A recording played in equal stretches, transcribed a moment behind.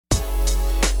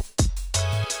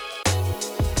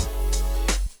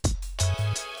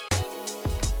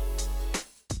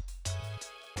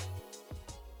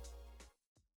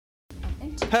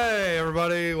Hey,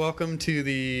 everybody. Welcome to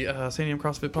the Sandium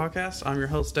CrossFit Podcast. I'm your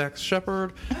host, Dax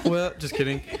Shepard. Well, just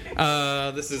kidding.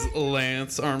 This is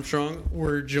Lance Armstrong.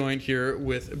 We're joined here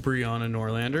with Brianna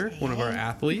Norlander, one of our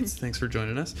athletes. Thanks for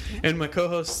joining us. And my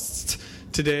co-hosts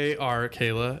today are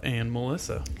Kayla and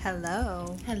Melissa.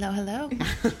 Hello. Hello, hello.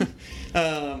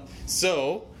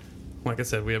 So, like I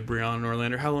said, we have Brianna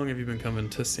Norlander. How long have you been coming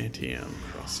to Santiam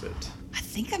CrossFit? I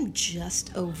think I'm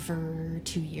just over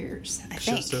 2 years.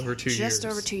 Just over 2 years. Just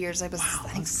over 2 years. I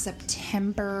think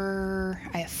September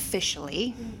I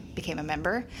officially became a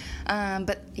member.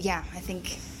 But yeah, I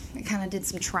think I kind of did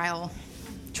some trial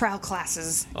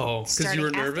classes. Oh, because you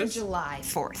were nervous? After July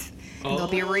 4th. And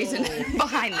there'll be a reason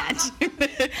behind that.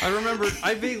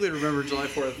 I vaguely remember July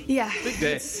 4th. Yeah. Big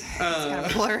day. It's kind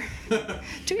of a blur.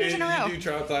 2 years in a row. Did you do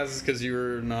trial classes because you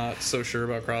were not so sure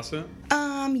about CrossFit?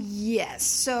 Yes.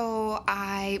 So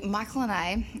Michael and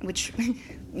I, which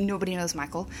nobody knows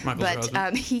Michael, Michael's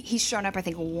but he's shown up I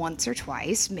think once or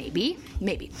twice, maybe.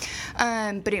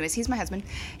 But anyways, he's my husband,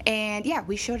 and yeah,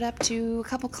 we showed up to a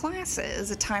couple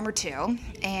classes, a time or two,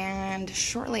 and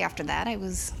shortly after that, I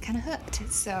was kind of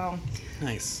hooked. So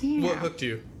nice. Yeah. What hooked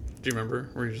you? Do you remember?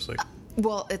 Were you just like?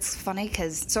 Well, it's funny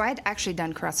because I'd actually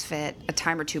done CrossFit a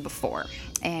time or two before,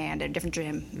 and at a different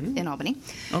gym in Albany.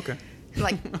 Okay.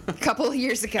 Like a couple of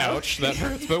years ago. Ouch, that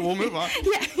hurts, but we'll move on.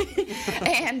 Yeah.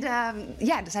 And,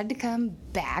 I decided to come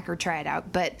back or try it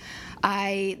out. But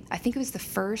I think it was the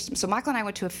first. So Michael and I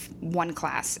went to one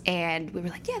class, and we were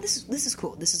like, yeah, this is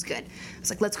cool. This is good. I was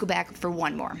like, let's go back for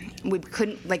one more. We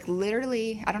couldn't, like,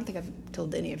 literally, I don't think I've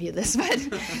told any of you this, but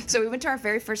so we went to our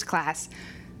very first class,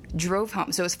 drove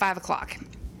home. So it was 5 o'clock.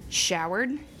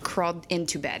 Showered, crawled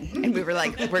into bed, and we were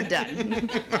like, we're done.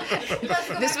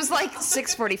 This was like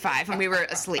 6:45 and we were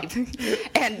asleep,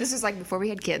 and this was like before we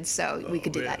had kids, so we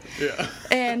could do that. Yeah.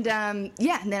 And and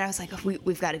then I was like,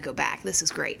 we've got to go back, this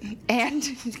is great. And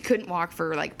couldn't walk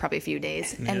for like probably a few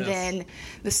days. And then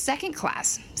the second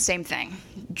class, same thing,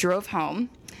 drove home.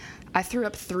 I threw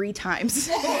up 3 times.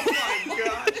 Oh my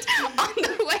God. On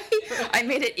the way, I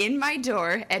made it in my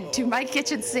door and to my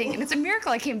kitchen sink, and it's a miracle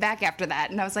I came back after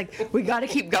that. And I was like, we got to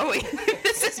keep going.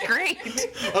 This is great.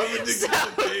 I'm addicted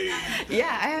to pain.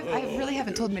 Yeah, I really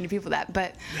haven't told many people that,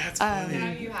 but That's funny.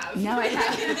 Now you have. now I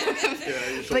have.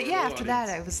 Yeah, But yeah, after that,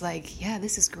 I was like, yeah,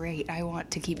 this is great. I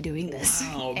want to keep doing this.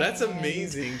 Wow, that's And-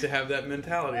 amazing to have that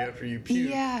mentality after you puke.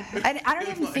 Yeah, I don't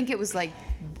even think it was like.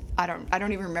 I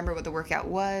don't even remember what the workout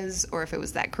was or if it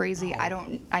was that crazy. I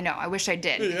know. I wish I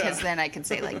did, because then I could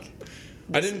say like.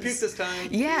 I didn't puke this time.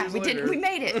 Yeah, Years we later. did. We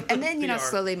made it, and then PR.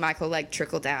 slowly Michael like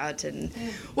trickled out, and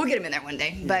we'll get him in there one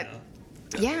day. But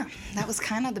yeah, that was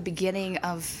kind of the beginning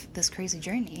of this crazy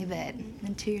journey. That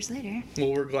then 2 years later.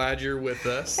 Well, we're glad you're with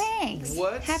us. Thanks.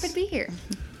 Happy to be here.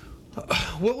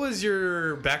 What was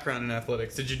your background in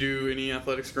athletics? Did you do any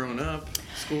athletics growing up?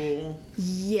 School?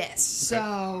 Yes.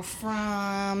 So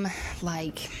from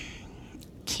like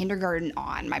kindergarten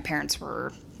on, my parents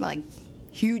were like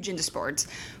huge into sports.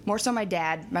 More so my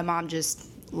dad. My mom just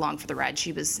along for the ride.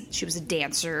 She was a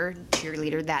dancer,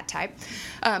 cheerleader, that type.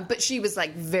 But she was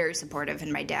like very supportive,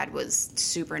 and my dad was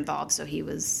super involved. So he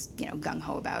was gung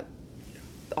ho about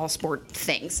all sport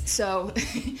things. So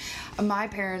my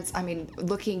parents, I mean,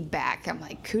 looking back, I'm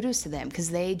like, kudos to them, because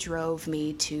they drove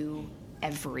me to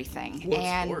everything.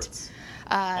 What sports?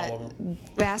 All of them?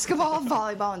 Basketball,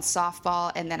 volleyball, and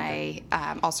softball, and then I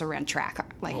also ran track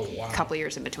like a couple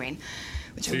years in between.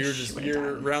 Which So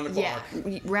you're round the clock.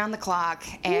 Yeah, round the clock,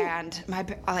 and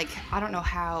I don't know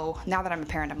how. Now that I'm a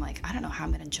parent, I'm like, I don't know how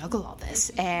I'm going to juggle all this,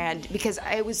 and because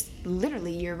I was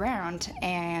literally year round,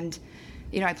 and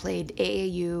I played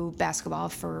AAU basketball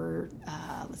for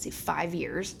 5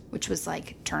 years, which was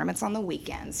like tournaments on the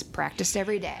weekends, practiced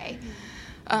every day.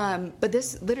 But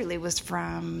this literally was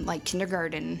from like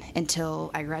kindergarten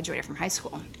until I graduated from high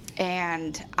school.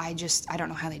 And I don't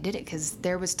know how they did it, because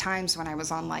there was times when I was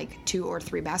on like 2 or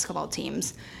 3 basketball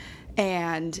teams,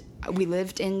 and we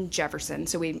lived in Jefferson.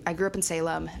 So I grew up in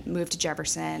Salem, moved to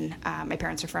Jefferson. My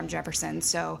parents are from Jefferson,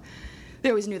 so they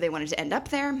always knew they wanted to end up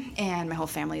there, and my whole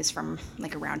family is from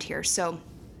like around here. So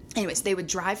anyways, they would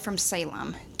drive from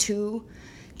Salem to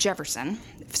Jefferson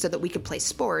so that we could play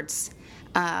sports,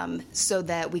 so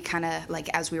that we kind of, like,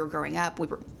 as we were growing up, we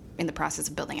were in the process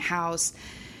of building a house,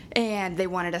 and they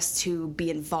wanted us to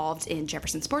be involved in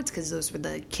Jefferson sports because those were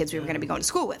the kids we were going to be going to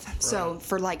school with. Right. So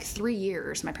for like 3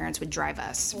 years, my parents would drive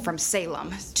us from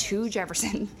Salem to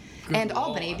Jefferson and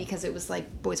Albany, because it was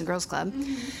like Boys and Girls Club.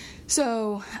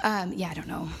 So, I don't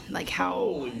know, like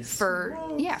how for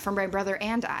my brother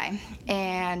and I.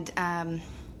 And,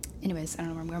 anyways, I don't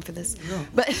know where I'm going for this. No.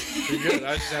 But You're good.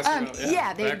 I was just asking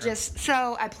about, they background.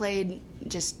 so I played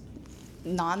just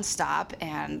nonstop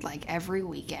and like every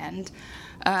weekend.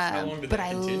 How long did But that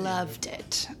I continue? loved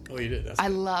it. Oh, you did. That's I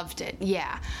good. loved it.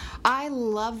 Yeah, I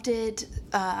loved it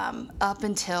up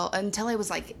until I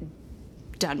was like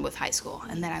done with high school,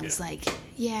 and then I was like,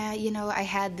 yeah, you know, I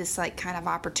had this like kind of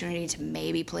opportunity to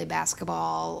maybe play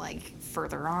basketball like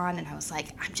further on, and I was like,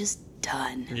 I'm just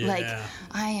done. Yeah. Like,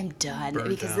 I am done Burnt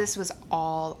because out. this was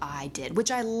all I did,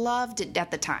 which I loved it at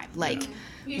the time. Like,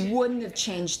 wouldn't have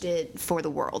changed it for the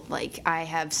world. Like, I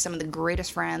have some of the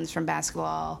greatest friends from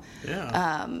basketball.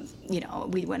 Yeah. You know,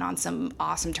 we went on some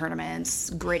awesome tournaments,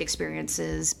 great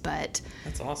experiences, but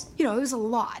That's awesome. you know, it was a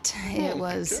lot. It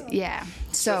was, God. yeah.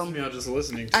 So You know, just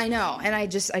listening. To I know, and I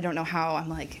don't know how. I'm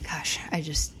like, gosh,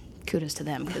 kudos to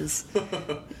them because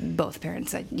both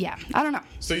parents. I don't know.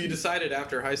 So you decided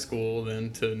after high school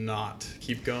then to not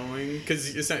keep going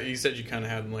because you said you kind of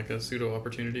had like a pseudo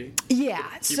opportunity. Yeah.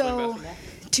 You So play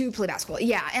basketball? to play basketball,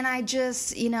 yeah, and I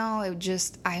just, you know,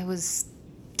 I was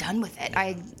done with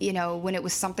it. You know, when it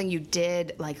was something you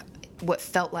did like what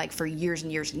felt like for years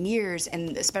and years and years,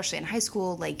 and especially in high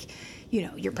school, like, you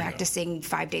know, you're practicing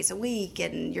 5 days a week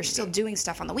and you're still doing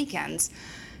stuff on the weekends.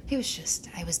 It was just,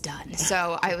 I was done.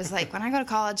 So I was like, when I go to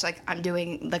college, like, I'm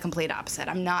doing the complete opposite.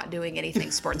 I'm not doing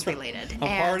anything sports related.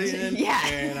 I'm partying,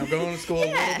 and I'm going to school a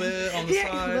little bit on the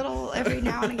side. A little every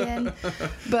now and again.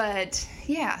 But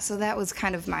yeah, so that was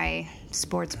kind of my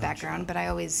sports background. But I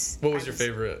always. What was your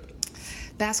favorite?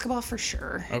 Basketball for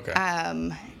sure. Okay.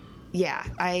 Yeah,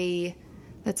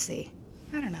 let's see.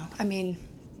 I don't know. I mean,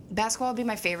 basketball would be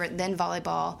my favorite, then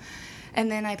volleyball. And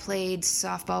then I played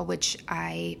softball, which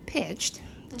I pitched.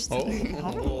 You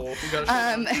gotta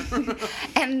show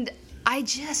And I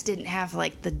just didn't have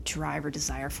like the drive or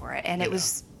desire for it. And it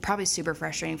was probably super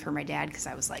frustrating for my dad because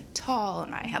I was like tall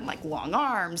and I had like long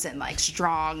arms and like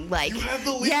strong, like, You have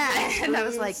the lead and I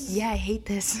was like, yeah, I hate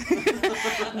this.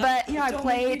 But you know, I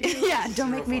played,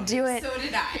 don't make me do it. So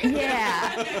did I.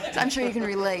 Yeah. So I'm sure you can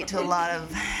relate to a lot of,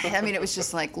 I mean, it was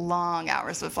just like long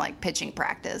hours of like pitching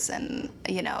practice. And,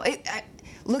 you know,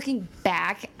 looking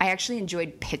back, I actually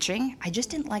enjoyed pitching. I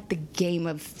just didn't like the game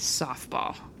of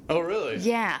softball. Oh, really?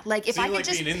 Yeah. Like if So you I could like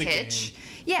just being in the pitch.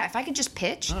 Yeah, if I could just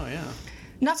pitch. Oh, yeah.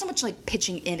 Not so much like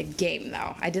pitching in a game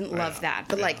though. I didn't love that.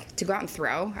 But like to go out and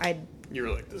throw, You were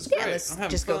like, this is Yeah, great. let's I'm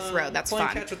having just go fun. throw. That's playing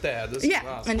fun. catch with Dad. This yeah. is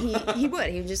awesome. And he would.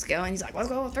 He would just go and he's like, let's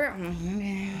go through. I'm like,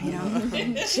 okay, you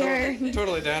know, sure.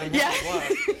 Totally, Dad. I'm Yeah.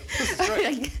 having fun. This is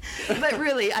great. But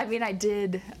really, I mean,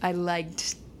 I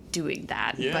liked doing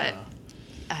that. Yeah. But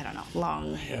I don't know,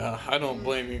 long. Yeah, I don't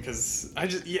blame you because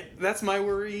that's my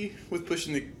worry with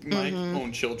pushing my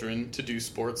own children to do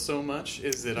sports so much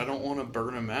is that I don't want to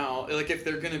burn them out. Like if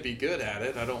they're going to be good at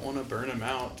it, I don't want to burn them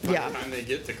out by the time they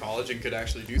get to college and could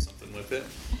actually do something with it.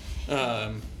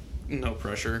 No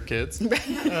pressure, kids.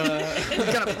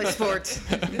 Gonna play sports.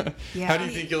 Yeah. How do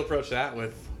you think you'll approach that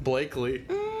with Blakely?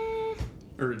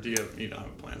 Or do you don't have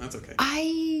a plan? That's okay.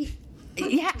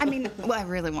 I mean, well, I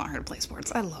really want her to play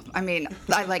sports. I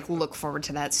like look forward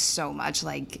to that so much.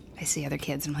 Like, I see other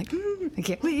kids and I'm like, I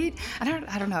can't wait. I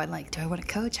don't know. I'm like, do I want to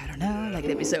coach? I don't know. Like,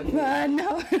 it'd be so fun.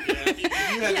 No. If you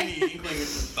have any inkling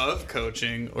of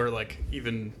coaching or like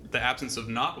even the absence of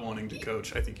not wanting to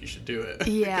coach, I think you should do it.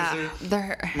 Yeah.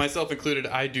 Because myself included,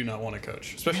 I do not want to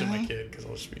coach, especially my kid, because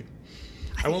I'll just be.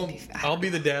 I'll be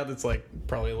the dad that's like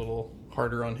probably a little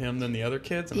harder on him than the other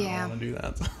kids, and I don't want to do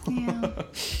that. So. Yeah.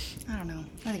 I don't know.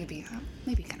 I think it'd be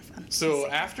maybe kind of fun. So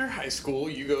after high school,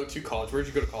 you go to college. Where'd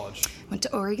you go to college? Went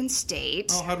to Oregon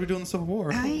State. Oh, how'd we do in the Civil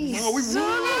War? Nice. Oh, we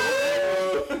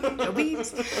won! No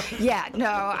beats. Yeah, no,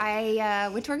 I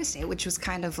went to Oregon State, which was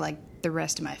kind of like the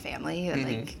rest of my family. I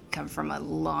like come from a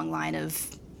long line of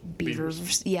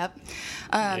beavers. Yep.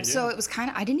 So it was kind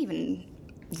of, I didn't even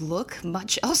look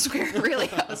much elsewhere, really.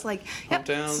 I was like, yep,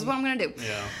 this is what I'm going to do.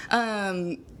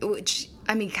 Yeah. Which,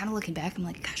 I mean, kind of looking back, I'm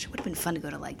like, gosh, it would have been fun to go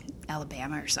to, like,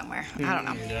 Alabama or somewhere. I don't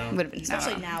know. Yeah. Would have been,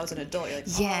 Especially now as an adult, you're like,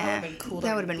 oh, Yeah, that would have been cool.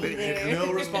 that would have been be really there.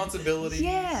 No responsibilities.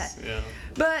 Yeah. Yeah.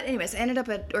 But anyways, I ended up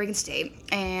at Oregon State,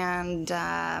 and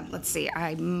let's see,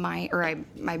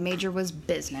 my major was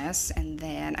business, and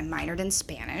then I minored in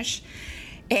Spanish,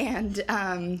 and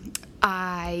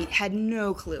I had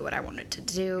no clue what I wanted to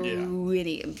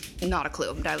do. Not a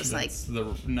clue. But I was That's the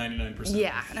 99%.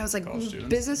 yeah, and I was like, college students.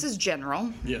 business is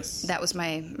general. Yes. That was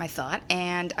my thought,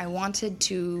 and I wanted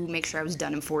to make sure I was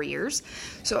done in 4 years.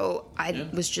 So I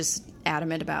was just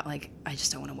adamant about like, I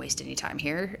just don't want to waste any time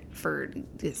here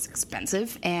it's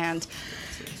expensive, and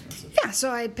so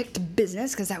I picked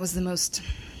business because that was the most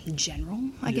general,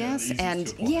 I guess, the and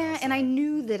easiest to apply, and I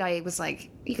knew that I was like,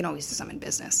 you can always do something in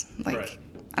business, like. Right.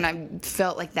 And I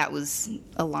felt like that was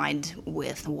aligned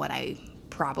with what I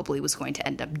probably was going to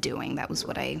end up doing. That was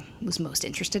what I was most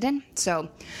interested in. So,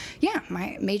 yeah,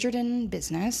 I majored in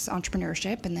business,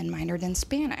 entrepreneurship, and then minored in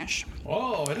Spanish.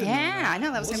 Oh, I didn't know Yeah, that. I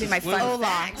know that was What's going to be my the fun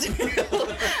fact.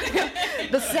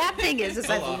 The sad thing is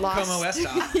I've Como lost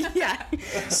esta? yeah,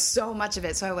 so much of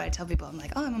it. So when I tell people, I'm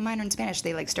like, oh, I'm a minor in Spanish,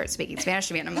 they like start speaking Spanish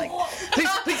to me, and I'm like,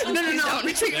 please, no, don't.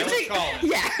 Retreat. That was college.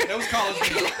 Yeah. That was college.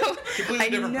 Completely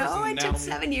different person. I now. took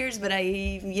 7 years, but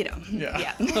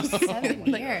Yeah. 7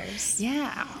 years.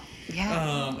 Yeah.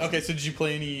 Okay, so did you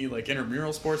play any like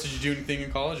intramural sports? Did you do anything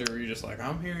in college, or were you just like,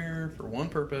 I'm here for one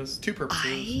purpose, two purposes?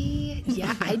 I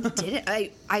did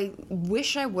it. I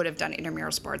wish I would have done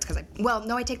intramural sports because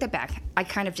I take that back. I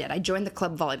kind of did. I joined the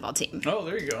club volleyball team. Oh,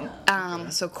 there you go.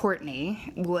 So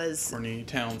Courtney was Courtney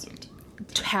Townsend.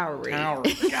 Towery. Oh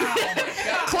my god.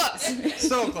 Close.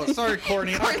 So close. Sorry,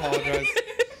 Courtney. I apologize.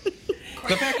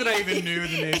 The fact that I even knew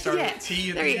the name started Yeah, with T.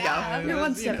 at there the you go. end, You're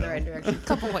one you step in the know. right direction.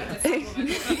 Couple points.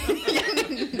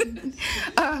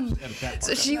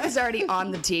 So she was already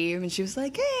on the team, and she was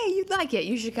like, "Hey, you'd like it?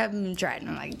 You should come and try it." And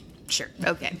I'm like, "Sure,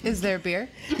 okay." Is there beer?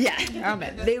 Yeah,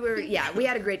 they were. Yeah, we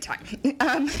had a great time.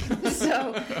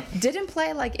 So didn't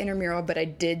play like intramural, but I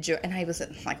did. And I was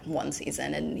in like one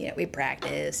season, and we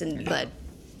practiced, but.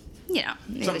 It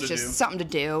Something was to just do. something to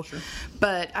do. Sure.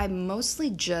 But I mostly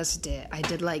just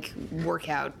did like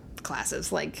workout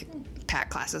classes, like PAC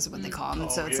classes, what they call them.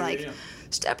 And so it's like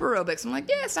step aerobics. I'm like,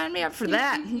 yeah, sign me up for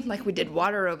that. Like we did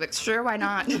water aerobics. Sure, why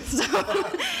not? So,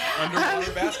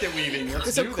 Underwater basket weaving.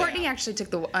 Let's so do Courtney that. actually took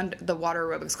the water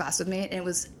aerobics class with me, and it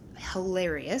was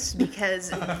hilarious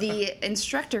because the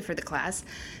instructor for the class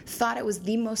thought it was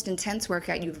the most intense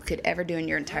workout you could ever do in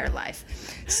your entire life.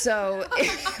 So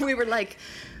we were like,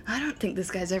 I don't think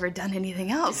this guy's ever done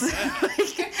anything else.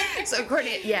 So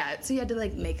Courtney, so you had to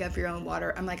like make up your own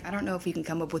water. I'm like, I don't know if you can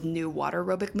come up with new water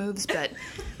aerobic moves, but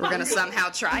we're gonna somehow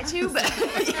try to. But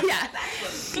yeah,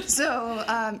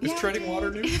 so Is treading water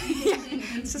new?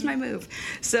 this is my move.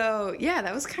 So yeah,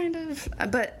 that was kind of.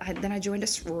 But then I joined a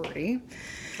sorority.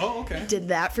 Oh, okay. Did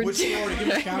that for Which sorority? Give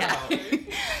me a shout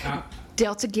out.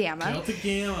 Delta Gamma. Delta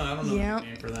Gamma. I don't know Yeah. the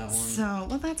name for that one. So,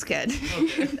 well, that's good.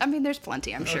 I mean, there's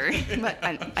plenty, I'm sure, but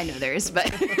I know there is.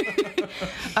 But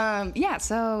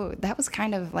so that was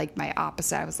kind of like my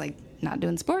opposite. I was like not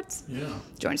doing sports. Yeah.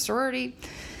 Joined sorority.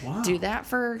 Wow. Do that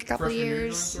for a couple Freshman year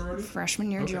years. joined sorority?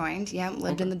 Freshman year Okay. joined. Yeah,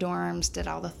 lived in the dorms, did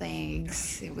all the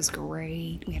things. It was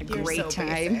great. We had a You're great so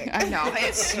time. basic. I know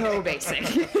it's so basic.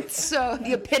 It's so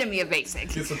the epitome of basic.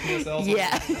 Get some PSLs.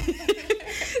 Yeah.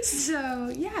 So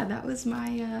yeah, that was my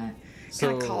kind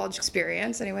So- of college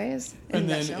experience, anyways. And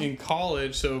then nutshell. in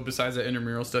college, so besides that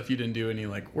intramural stuff, you didn't do any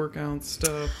like workout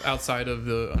stuff outside of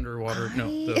the underwater? No,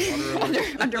 the water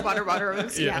aerobics? Underwater water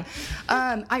aerobics. Yeah.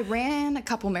 Yeah. I ran a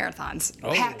couple marathons.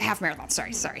 Oh. Half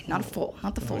marathons. Sorry, not the full.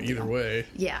 Either deal. way.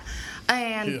 Yeah,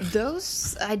 and Ugh.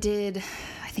 those I did.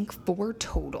 I think 4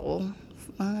 total.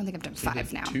 I think I've done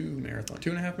 5 now.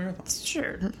 2.5 marathons.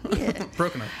 Sure. Yeah.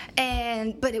 Broken up.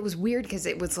 But it was weird because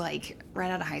it was like right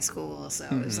out of high school, so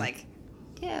it was like,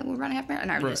 yeah, we'll run a half marathon,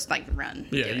 and I would Right. just like run.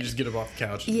 Yeah, do you it. just get up off the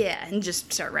couch. Yeah, and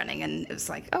just start running, and it was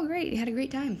like, oh, great, you had a great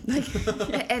time. Like,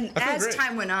 and I feel as great.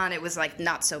 time went on, it was like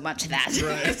not so much that.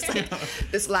 Right. It's like,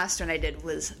 this last one I did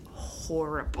was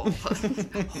horrible,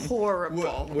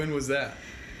 horrible. When was that?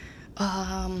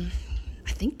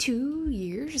 I think 2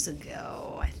 years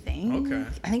ago. I think. Okay.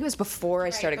 I think it was before I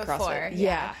started before, CrossFit.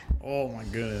 yeah. Oh my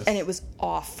goodness. And it was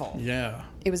awful. Yeah.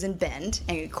 It was in Bend,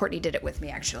 and Courtney did it with me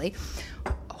actually.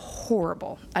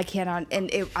 Horrible. I cannot,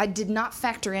 I did not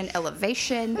factor in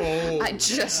elevation. Oh, I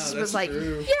just yeah, was that's like,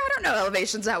 true. yeah, I don't know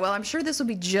elevations that well. I'm sure this will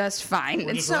be just fine.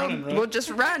 And just so running, right? we'll just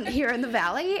run here in the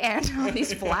valley and on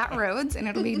these flat roads, and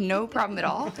it'll be no problem at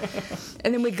all.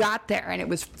 And then we got there, and it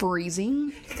was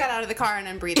freezing, Got out of the car and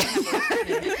I'm breathing.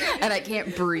 and I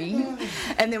can't breathe.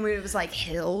 And then it was like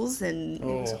hills, and it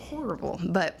was Oh. horrible.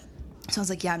 But so I was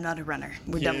like, yeah, I'm not a runner.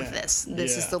 We're done with Yeah. this.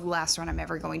 This is Yeah. the last one I'm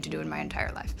ever going to do in my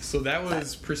entire life. So that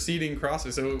was preceding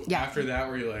CrossFit. So Yeah. after that,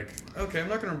 were you like, okay, I'm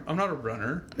not a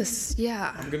runner.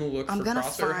 I'm gonna look for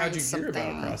CrossFit. Or how'd you hear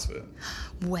about CrossFit?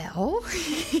 Well,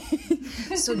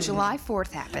 so July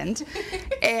 4th happened,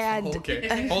 and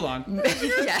Okay, hold on.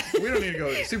 yeah, We don't need to go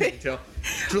into super detail.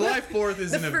 July 4th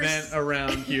is an first- event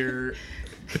around here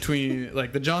between,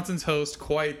 like, the Johnsons host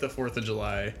quite the 4th of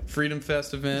July Freedom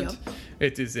Fest event. Yep.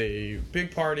 It is a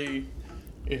big party.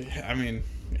 I mean,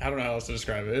 I don't know how else to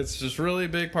describe it. It's just really a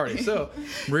big party. So,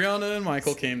 Brianna and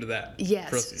Michael came to that. yes.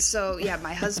 Proceed. So yeah,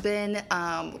 my husband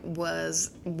I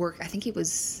think he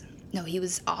was No, he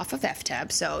was off of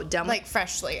FTEP, so done Like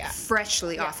freshly, yeah.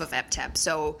 freshly off of FTEP.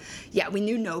 So yeah, we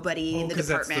knew nobody in the Because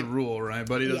department. that's the rule, right?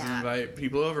 Buddy doesn't Yeah. invite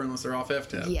people over unless they're off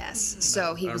FTEP. Yes.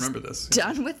 So he I was remember this.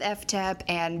 done with FTEP,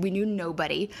 and we knew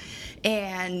nobody.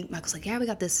 And Michael's like, yeah, we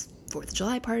got this 4th of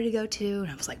July party to go to. And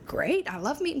I was like, great. I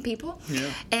love meeting people. Yeah.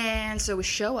 And so we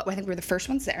show up. I think we were the first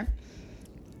ones there.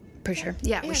 Pretty sure.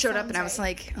 Yeah, we showed up, and I was sounds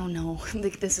like, oh, no.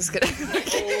 Like, this is good.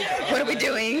 What are we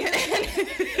doing?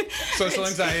 Social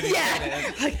anxiety.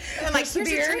 Yeah. Like, I'm like, "Here's the here's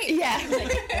beer." a drink. Yeah.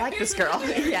 Like, I like this girl.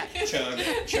 Yeah.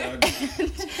 Chug.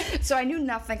 So I knew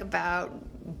nothing about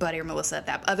Buddy or Melissa at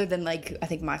that, other than like I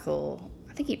think Michael.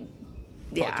 I think he.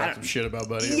 Yeah, I Talk don't. some shit about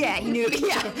Buddy. Yeah, he knew.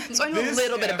 Yeah, so I knew a This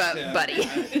little bit about FTEP. Buddy.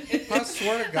 I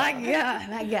swear to God.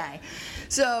 that guy.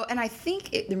 So, and I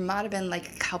think there might have been like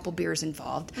a couple beers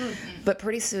involved, but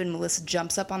pretty soon Melissa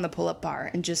jumps up on the pull-up bar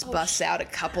and just busts out a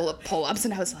couple of pull-ups,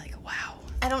 and I was like, wow.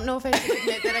 I don't know if I should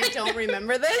admit that I don't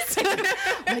remember this.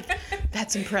 Like,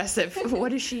 that's impressive. What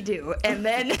does she do? And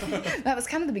then that was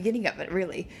kind of the beginning of it,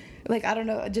 really. Like, I don't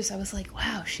know, I was like,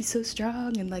 wow, she's so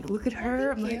strong, and like, look at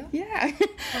her. I'm like, yeah.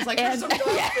 I was like, there's some dog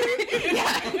food.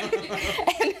 Yeah.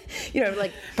 And, you know,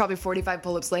 like probably 45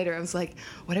 pull-ups later, I was like,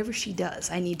 whatever she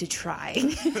does, I need to try.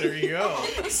 There you go.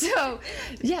 So,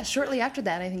 yeah, shortly after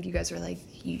that, I think you guys were like,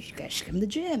 you guys should come to the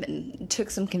gym, and it took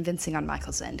some convincing on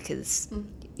Michael's end, because,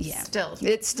 yeah.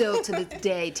 It's still to this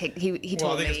day, he Well, I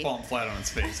told think it's me. falling flat on his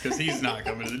face because he's not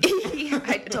coming to the gym.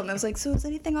 I told him, I was like, so is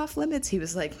anything off limits? He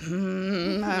was like,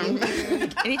 anything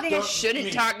I shouldn't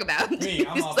me. talk about. Me,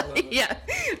 I'm He's off like, limits. Yeah.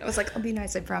 I was like, I'll be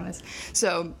nice, I promise.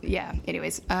 So, yeah,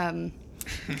 anyways.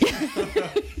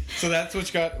 So that's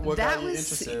what got you That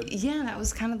interested. yeah, that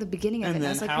was kind of the beginning of And it. I then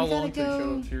was like, how we gotta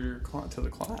long did you show go. up to the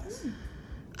class?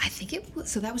 I think it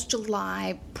was, so that was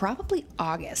July, probably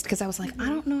August, because I was like, I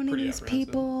don't know any Pretty of these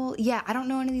apprehensive. people. Yeah, I don't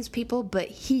know any of these people, but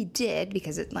he did,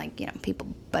 because it, like, you know, people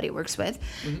Buddy works with.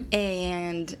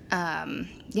 And,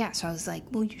 yeah, so I was like,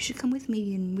 well, you should come with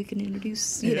me and we can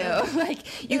introduce, you know, like,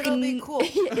 you It'll can. be cool.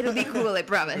 It'll be cool, I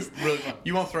promise. Really fun.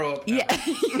 You won't throw up. Yeah,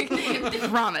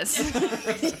 promise.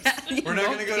 We're not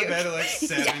going to go to bed at like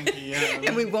 7 p.m.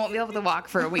 And we won't be able to walk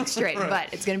for a week straight, Right.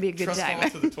 but it's going to be a good Trust time. fall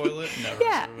to the toilet? Never.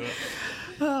 Yeah. heard of it.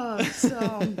 Oh,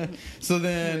 so. So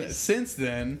then, since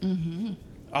then,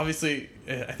 obviously,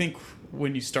 I think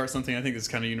when you start something, I think it's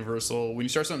kind of universal. When you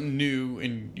start something new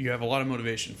and you have a lot of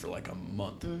motivation for like a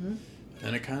month,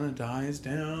 then it kind of dies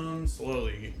down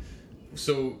slowly.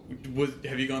 So,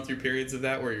 have you gone through periods of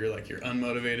that where you're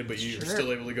unmotivated, but you're Sure.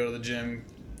 still able to go to the gym?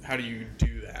 How do you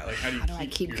do that? Like, how do you I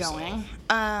keep yourself? going?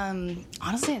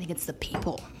 Honestly, I think it's the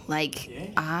people. Like,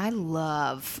 Yeah.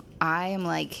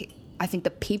 I think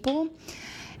the people,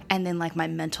 and then like my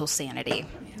mental sanity.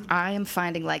 I am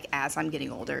finding like as I'm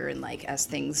getting older and like as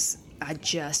things, I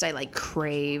like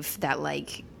crave that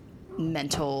like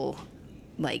mental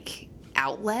like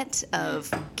outlet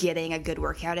of getting a good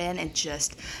workout in, and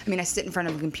just, I mean, I sit in front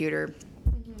of a computer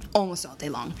almost all day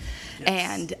long.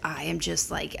 And I am just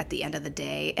like, at the end of the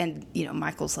day, and you know,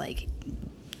 Michael's like,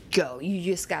 go, you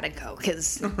just gotta go,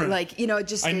 because like, you know,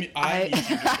 just I need you to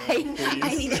go, please.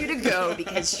 I need you to go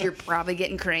because you're probably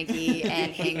getting cranky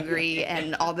and angry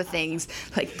and all the things.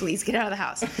 Like, please get out of the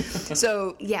house.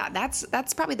 So yeah, that's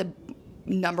probably the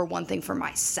number one thing for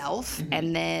myself.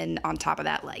 And then on top of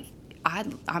that, like,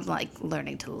 I'm like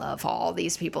learning to love all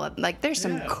these people. Like, there's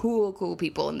some Yeah. cool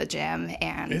people in the gym,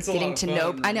 and It's a getting lot to of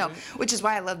know. fun, I know, right? which is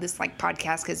why I love this like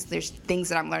podcast, because there's things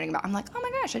that I'm learning about. I'm like, oh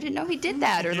my gosh, I didn't know he did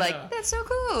that, or Yeah. like, that's so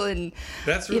cool. And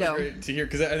That's really you know, great to hear,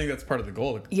 because I think that's part of the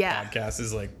goal of the Yeah. podcast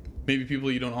is like maybe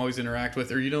people you don't always interact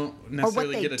with, or you don't or what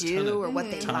necessarily they get a ton do, of or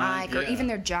what they time. like, or Yeah. even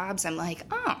their jobs. I'm like,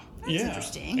 oh, that's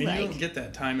interesting. And you Like, don't get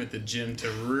that time at the gym to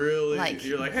really, Like,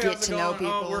 you're like, hey, get how's it to know going?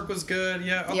 Oh, people. work was good.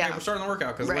 Yeah, okay, Yeah. we're starting the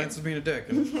workout because Right. Lance is being a dick.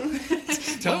 And tell me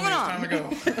it's Moving time to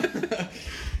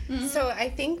go. So I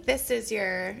think this is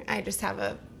I just have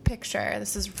a picture.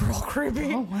 This is real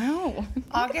creepy. oh wow,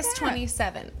 August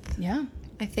 27th, yeah,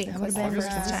 I think, That was would've the been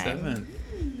first time. 27th.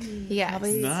 Yes.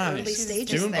 Probably early Nice.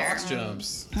 stages Doing there. box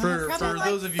jumps. For probably like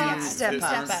those of you box that step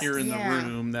aren't ups. here in the Yeah.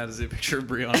 room, that is a picture of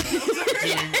Brianna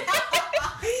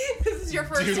This is your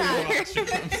first doing time. box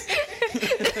jumps.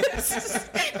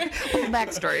 Full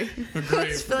backstory. Great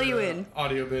Let's fill for, you in.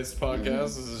 Audio-based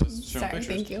podcast. This is just showing Sorry, pictures.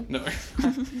 thank you.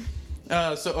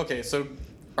 No. So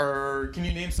can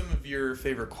you name some of your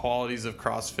favorite qualities of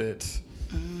CrossFit?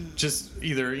 Just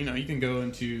either, you can go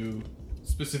into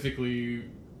specifically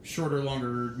shorter,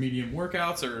 longer, medium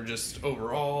workouts, or just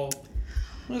overall.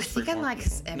 I think I like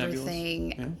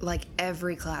everything. Like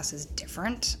every class is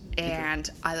different, and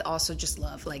I also just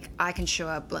love like I can show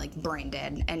up like brain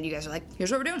dead, and you guys are like,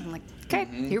 "Here's what we're doing." I'm like, "Okay,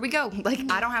 here we go." Like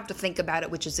I don't have to think about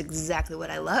it, which is exactly what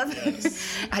I love.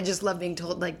 I just love being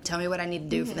told like, "Tell me what I need to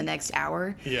do for the next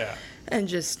hour." Yeah. And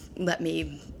just let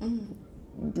me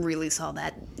release all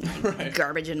that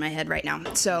garbage in my head right now.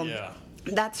 So. Yeah.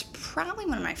 That's probably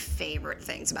one of my favorite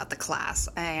things about the class,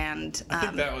 and I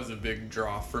think that was a big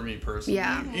draw for me personally.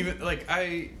 Yeah. Even like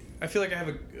I feel like I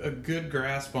have a good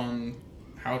grasp on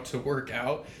how to work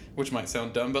out, which might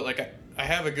sound dumb, but like I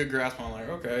have a good grasp on like,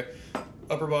 okay,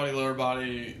 upper body, lower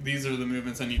body, these are the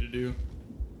movements I need to do.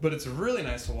 But it's really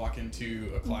nice to walk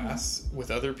into a class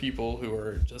with other people who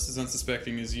are just as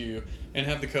unsuspecting as you, and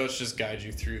have the coach just guide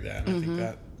you through that. And I think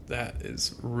that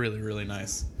is really, really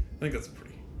nice. I think that's pretty.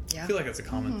 I feel like it's a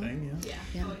common thing. Yeah.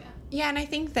 Oh, yeah. Yeah, and I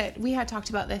think that we had talked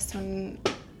about this when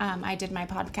I did my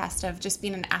podcast of just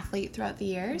being an athlete throughout the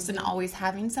years and always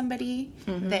having somebody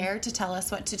there to tell us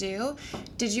what to do.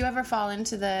 Did you ever fall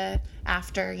into the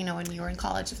after, you know, when you were in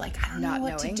college of like, I don't know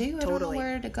what to do. I don't know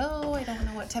where to go. I don't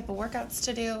know what type of workouts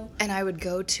to do. And I would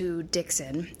go to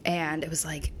Dixon and it was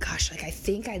like, gosh, like I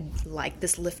think I like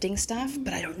this lifting stuff,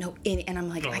 but I don't know any, and I'm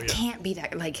like, I can't be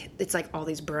that, like, it's like all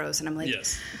these bros and I'm like,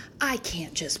 I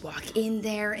can't just walk in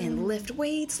there and lift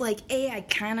weights. Like, I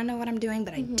kind of know what I'm doing,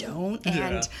 but I don't.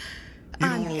 And you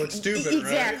don't want to look stupid,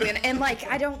 exactly. right? And like,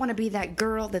 I don't want to be that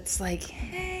girl that's like,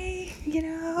 hey, you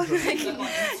know, like,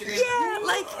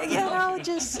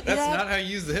 just. That's not how you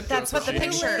use the hip That's what the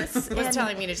machine. picture was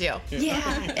telling me to do.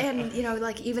 Yeah, and you know,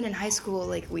 like even in high school,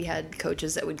 like we had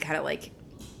coaches that would kind of like,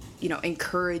 you know,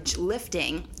 encourage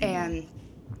lifting, and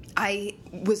I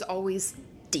was always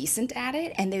decent at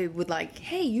it, and they would like,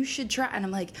 hey, you should try, and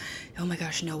I'm like, oh my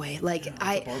gosh, no way. Like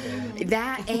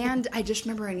and I just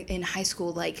remember in high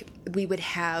school, like we would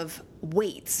have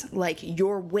weights, like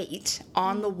your weight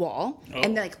on the wall,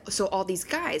 and like, so all these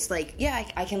guys like,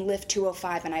 I can lift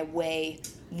 205 and I weigh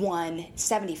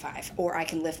 175, or I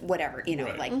can lift whatever, you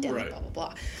know, like blah blah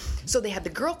blah. So they had the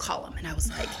girl column, and I was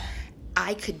like,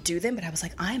 I could do them, but I was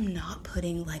like, I'm not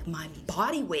putting like my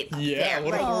body weight up there.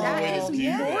 What like, a horrible way to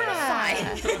do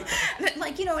mortifying. But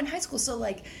like, you know, in high school, so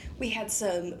like we had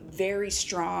some very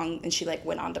strong, and she like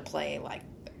went on to play like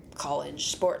college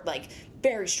sport, like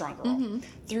very strong girl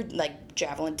through like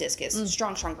javelin, discus,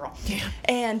 strong girl. Yeah.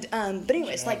 And but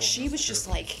anyways, like she was just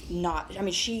like not. I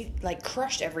mean, she like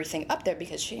crushed everything up there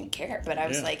because she didn't care. But I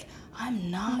was like,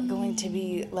 I'm not going to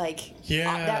be like.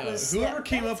 That was whoever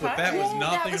came up with that was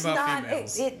not thinking about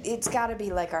females. It's got to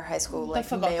be like our high school like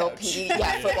football male coach.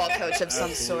 football coach of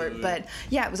some sort. But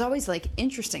yeah, it was always like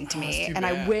interesting to me, and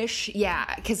I wish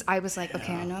because I was like,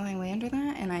 okay, I know I weigh under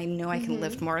that, and I know I can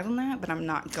lift more than that, but I'm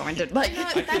not going to like.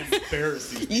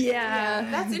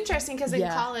 Yeah, that's interesting because in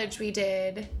college we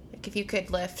did like if you could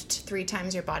lift 3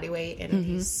 times your body weight in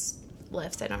these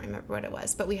lifts, I don't remember what it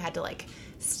was, but we had to like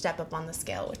step up on the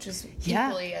scale, which is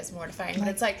equally as mortifying. But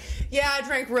it's like, I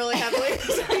drank really heavily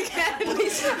this weekend.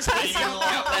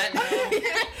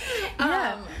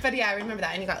 But I remember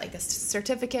that, and you got like this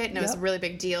certificate, and it was a really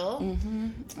big deal.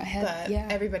 But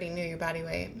everybody knew your body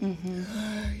weight.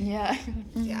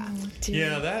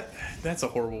 That's a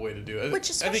horrible way to do it.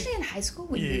 Which, especially in high school,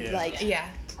 when you like,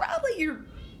 probably you're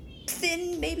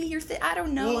thin, maybe you're thin, I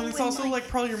don't know. Well, and it's also like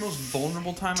probably your most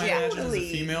vulnerable time, I imagine, as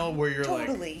a female, where you're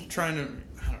like trying to,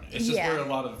 I don't know, it's just where a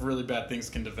lot of really bad things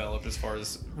can develop as far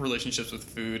as relationships with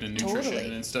food and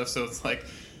nutrition and stuff. So it's like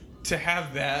to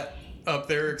have that up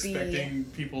there expecting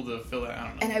people to fill that, I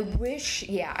don't know. And I wish,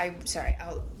 I'm sorry.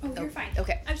 You're fine.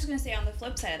 Okay. I'm just going to say on the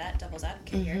flip side of that, devil's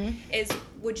advocate here, is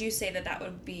would you say that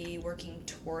would be working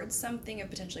towards something of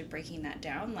potentially breaking that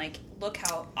down? Like, look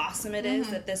how awesome it is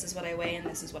that this is what I weigh and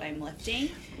this is what I'm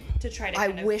lifting, to try to I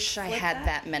wish I had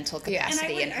that mental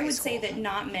capacity and in high I would school. say that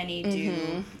not many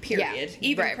do, period. Yeah.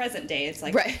 Even present day, it's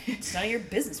like, it's none of your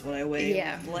business what I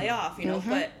weigh. Lay off, you know,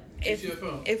 but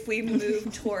if we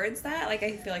move towards that, like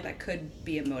I feel like that could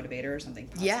be a motivator or something.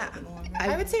 In the long run.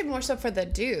 I would say more so for the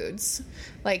dudes,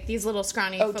 like these little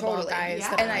scrawny football guys.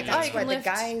 That And are I like, that's why the lift.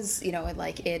 guys, you know,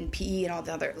 like in PE and all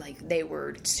the other, like they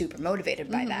were super motivated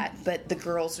by that. But the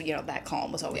girls, you know, that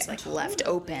column was always like left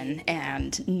open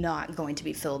and not going to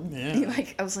be filled.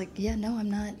 Like I was like, no,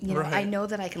 I'm not. You know, I know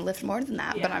that I can lift more than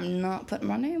that, but I'm not putting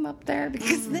my name up there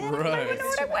because then I would know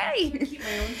what I weigh.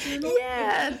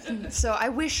 So I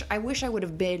wish I would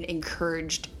have been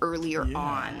encouraged earlier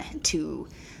on to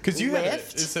because you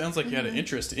lift. it sounds like you had an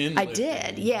interest in I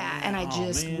lifting. did, and I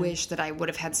just wish that I would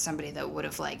have had somebody that would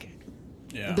have like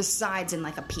Yeah. besides in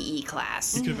like a PE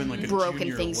class. You could have been like a broken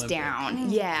junior things Olympic down.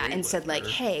 Yeah, and said like, weightlifter.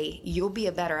 hey, you'll be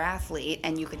a better athlete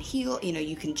and you can heal,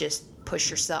 you can just push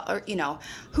yourself, or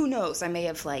who knows, I may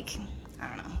have like,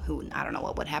 I don't know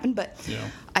what would happen, but Yeah.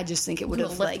 I just think it would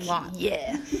have lift like, lots.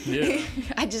 yeah.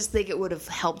 I just think it would have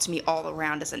helped me all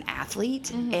around as an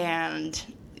athlete, and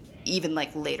even like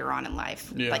later on in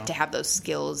life, Yeah. like to have those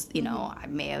skills, I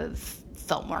may have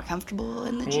felt more comfortable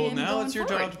in the Well, gym. now going it's your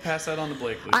forward. job to pass that on to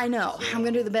Blakely. I know. I'm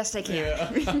gonna do the best I can.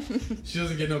 Yeah. She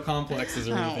doesn't get no complexes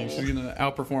or anything. No. She's gonna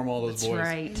outperform all those That's boys.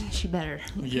 right. She better.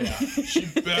 Yeah, she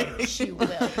better. She will.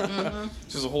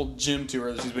 There's a whole gym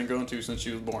tour that she's been going to since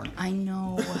she was born. I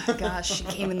know. Gosh, she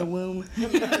came in the womb.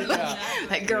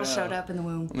 That girl Yeah. showed up in the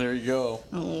womb. There you go.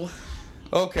 Oh.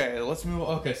 Okay, let's move.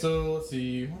 Okay, so let's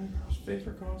see.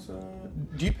 Favorite cross?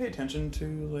 Do you pay attention to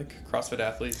like CrossFit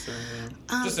athletes or anything?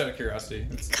 Just out of curiosity.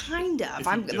 Kind If of.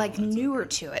 you I'm don't, like it's newer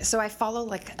to it, so I follow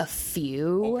like a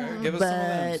few. Okay, give us but some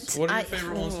of them. What are your I-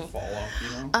 favorite ones to follow?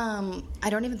 You know? I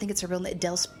don't even think it's a real name.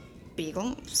 Del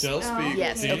Spiegel. Del Spiegel.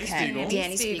 Yes. Danny Okay. Spiegel.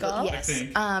 Danny Spiegel. Spiegel. Yes. I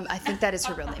think. I think that is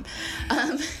her real name.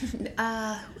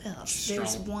 Who else?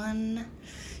 There's Strong. one.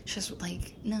 Just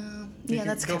like no. Yeah,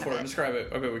 that's Go kind for of it. Describe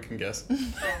it. I bet we can guess.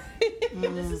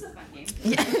 This is a fun game.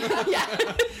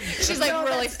 She's like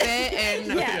really fit and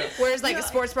Yeah. wears like a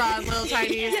sports bra and little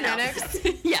tiny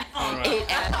spandex. Yeah. All right. 8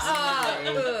 abs.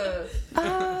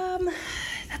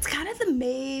 That's kind of the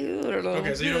main. I don't know.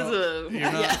 Okay, so you're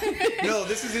not. No,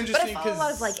 this is But I interesting follow a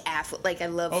lot of because like athlete. Like I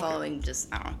love Okay. following just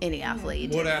any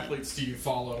athlete. what athletes do you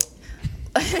follow?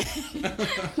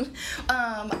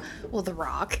 Well, The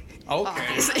Rock.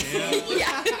 Okay.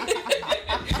 Yeah.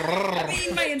 I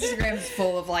mean, my Instagram is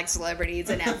full of like celebrities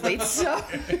and athletes, so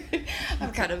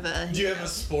I'm kind of a. Do you have a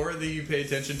sport that you pay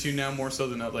attention to now more so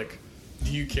than not? Like,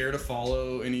 do you care to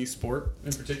follow any sport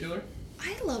in particular?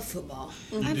 I love football.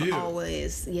 do? I've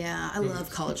always, I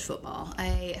love college football.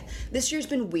 This year's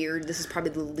been weird. This is probably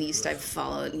the least I've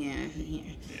followed. Yeah. Yeah.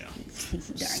 Darn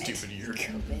Stupid it. year.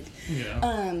 COVID.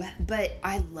 Yeah. But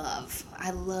I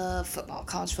love football.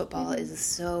 College football is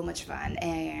so much fun,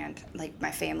 and like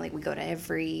my family, we go to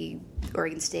every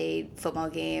Oregon State football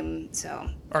game.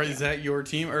 So Is that your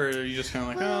team, or are you just kind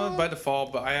of like, oh, by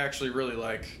default? But I actually really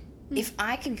like. if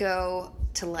I could go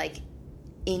to like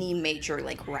any major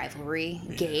like rivalry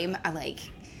game, I like.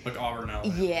 Like Auburn, LA.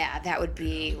 Yeah, that would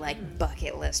be like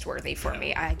bucket list worthy for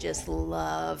me. I just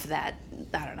love that.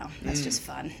 I don't know. That's just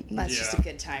fun. That's just a Yeah.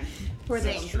 good time. Where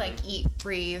they like eat,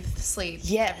 breathe, sleep,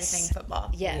 Yes. everything football.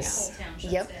 Yes. Whole town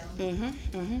shuts Yep.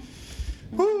 down.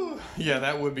 Woo. Yeah,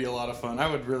 that would be a lot of fun. I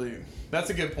would really. That's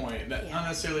a good point. Not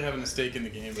necessarily having a stake in the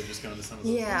game, but just going to some of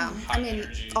those. Yeah. high I mean,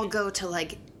 energy. I'll go to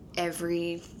like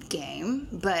every game,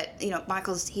 but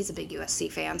he's a big USC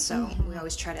fan, so we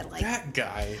always try to like. That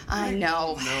guy. I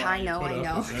know. No, I you know. put I up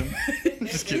know. with him.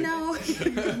 Just kidding.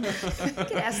 I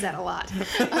get asked that a lot.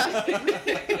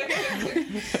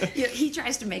 He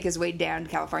tries to make his way down to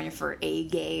California for a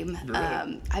game.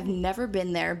 Really? I've never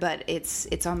been there, but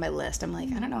it's on my list. I'm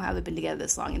like, I don't know how they've been together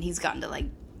this long, and he's gotten to like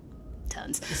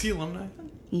tons. Is he alumni?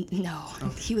 No,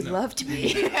 he would love to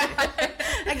be.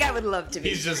 That guy would love to be.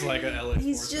 He's just like an LA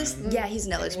He's sports just fan. he's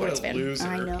an LA sports a fan. loser.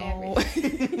 I know.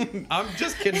 I'm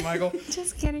just kidding, Michael.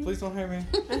 Just kidding. Please don't hire me.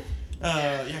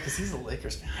 Yeah, because he's a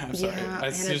Lakers fan. I'm sorry. Yeah,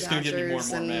 It's and just going to get me more and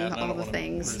more Dodgers mad. and I all don't the want to hurt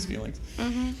things. his feelings.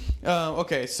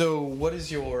 Okay, so what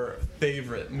is your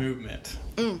favorite movement?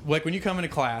 Like when you come into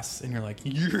class and you're like,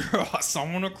 yes,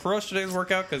 I'm going to crush today's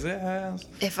workout because it has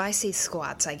If I see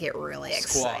squats, I get really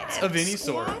excited. squats of any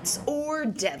sort. Squats or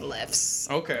deadlifts.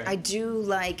 Okay. I do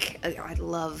like. I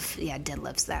love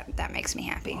deadlifts. That makes me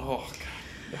happy. Oh, God.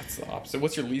 That's the opposite.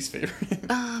 What's your least favorite?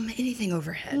 Anything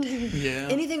overhead. Yeah.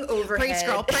 Anything overhead. Preach,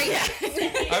 girl, preach.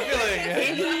 I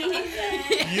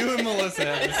feel like you and Melissa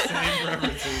have the same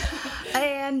preferences.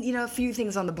 And a few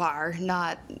things on the bar,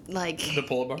 not like The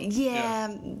pull-up bar?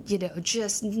 Yeah,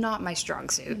 just not my strong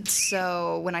suit.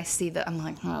 So when I see that, I'm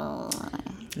like,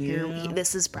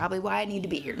 this is probably why I need to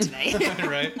be here today.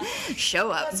 Right?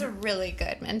 Show up. That's a really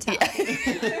good mentality.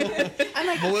 I'm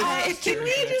like, Melissa's can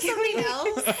we do something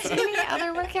else? Any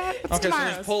other workout? It's Okay, so there's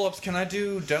tomorrow's? pull-ups. Can I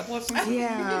do deadlifts?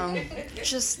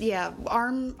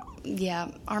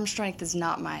 Yeah, arm strength is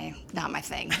not my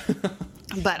thing.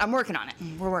 But I'm working on it.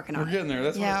 We're working on We're it. getting there.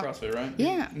 That's Yeah. why CrossFit, right?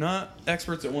 Yeah. Not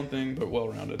experts at one thing, but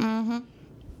well-rounded. Mm-hmm.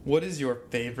 What is your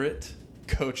favorite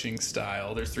coaching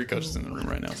style. There's 3 coaches in the room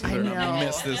right now, so I they're not know. gonna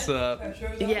mess this up.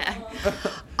 Yeah.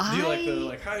 Do you like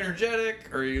the high energetic,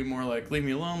 or are you more like leave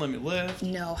me alone, let me lift?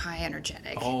 No, high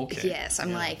energetic. Oh, okay. Yes, I'm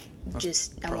Yeah. like,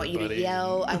 I want you buddy. to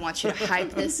yell. I want you to hype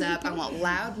this up. I want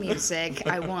loud music.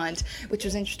 Which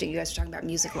was interesting. You guys were talking about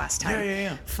music last time.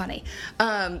 Yeah. Funny.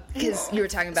 Because you were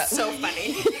talking about. So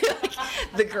funny.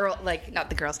 Like, the girl, like, not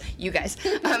the girls, you guys.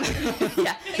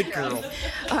 Yeah. The girl.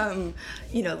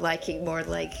 Liking more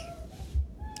like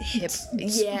hip.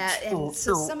 Yeah, and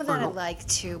so some of that I like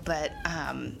too, but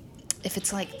if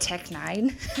it's like Tech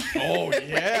 9. Oh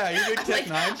yeah, you big Tech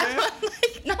 9 fan?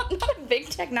 Not a big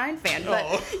Tech 9 fan,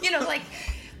 but like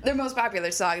their most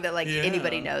popular song that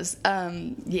anybody knows.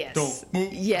 Yes. Don't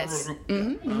move. Yes.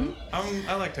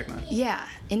 I like Tech 9. Yeah.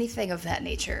 Anything of that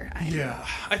nature. Yeah,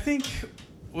 I think.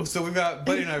 Well, so we've got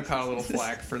Buddy and I caught a little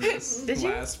flack for this Did you?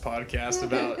 last podcast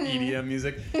about EDM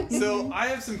music. So I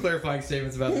have some clarifying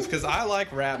statements about this because I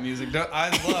like rap music. I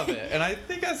love it, and I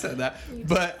think I said that.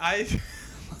 But I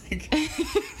like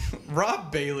Rob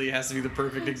Bailey has to be the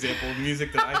perfect example of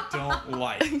music that I don't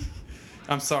like.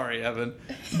 I'm sorry, Evan,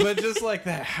 but just like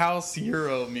that house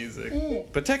Euro music.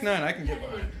 But Tech 9, I can get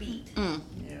behind.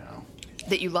 Yeah.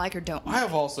 That you like or don't like? I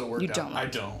have also worked You out. don't like I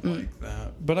don't like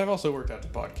that, but I've also worked out to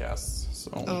podcasts.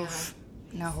 So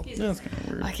No. that's kind of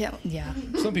weird. I can't. Yeah.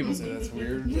 Some people say that's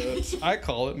weird, but I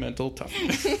call it mental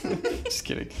toughness. Just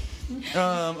kidding.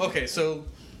 Okay, so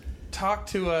talk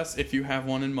to us if you have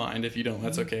one in mind. If you don't,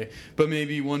 that's okay. But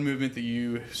maybe one movement that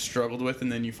you struggled with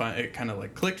and then you find it kind of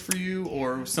like clicked for you,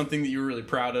 or something that you were really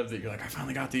proud of that you're like, I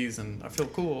finally got these and I feel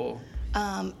cool.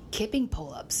 Kipping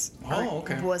pull-ups. Oh,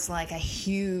 okay. Was like a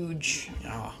huge,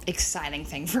 Yeah. exciting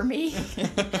thing for me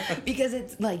because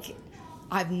it's like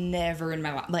I've never in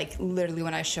my life, like literally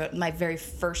when I showed my very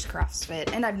first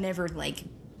CrossFit, and I've never like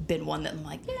been one that I'm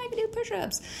like, yeah, I can do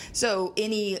push-ups. So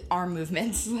any arm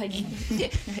movements, like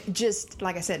just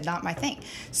like I said, not my thing.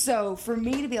 So for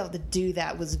me to be able to do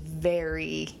that was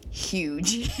very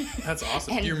huge. That's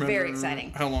awesome. And Do you remember very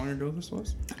exciting. how long ago this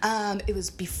was? It was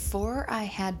before I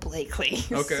had Blakely.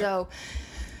 Okay. So,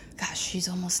 gosh, she's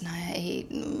almost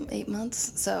 8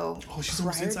 months. So. Oh, she's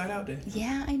almost prior- inside out, dude.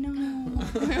 Yeah, I know.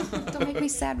 Don't make me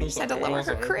sad. We just had to lower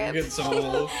her crib. You're getting so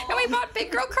old. And we bought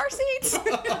big girl car seats.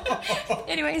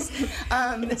 Anyways,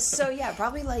 so yeah,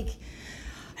 probably like,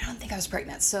 I don't think I was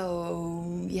pregnant.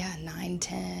 So yeah, 9,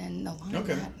 10, no longer Okay.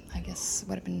 than that. I guess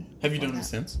would have been. Have you before done it that.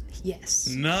 since? Yes.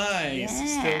 Nice.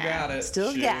 Yeah. Still got it.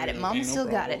 Still got it. Shit, Mom ain't no still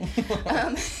got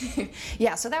problem. it.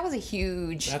 Yeah, so that was a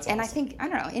huge. That's and I awesome. think, I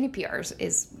don't know, any PRs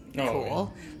is Oh,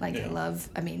 cool. yeah. Like,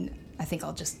 Yeah. I think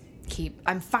I'll just keep.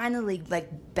 I'm finally,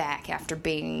 like, back after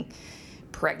being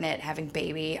pregnant, having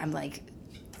baby. I'm, like,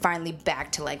 finally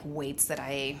back to, like, weights that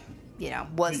I,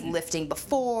 was lifting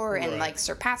before and, Right. like,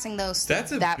 surpassing those.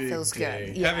 That's a that big feels day.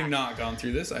 good. Yeah. Having not gone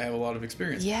through this, I have a lot of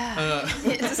experience. Yeah.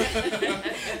 It's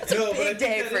a no, but I big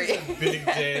day think for that is you. a big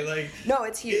day. Like, No,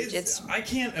 it's huge. It's I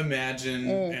can't imagine,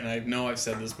 and I know I've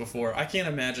said this before. I can't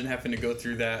imagine having to go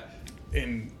through that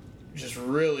and just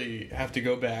really have to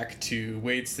go back to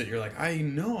weights that you're like, I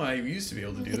know I used to be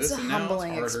able to do It's this, a and now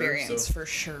humbling it's harder. experience So for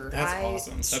sure. that's I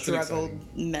awesome. That's an struggled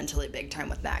exciting- mentally big time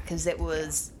with that because it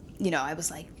was, I was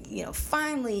like,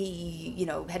 finally,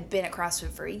 had been at CrossFit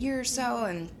for a year or so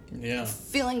and yeah,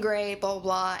 feeling great, blah, blah,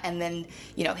 blah. And then,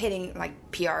 hitting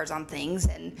like PRs on things.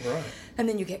 right. And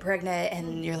then you get pregnant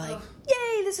and you're like,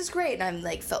 yay, this is great. And I'm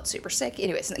like, felt super sick.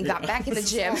 Anyways, and got back in the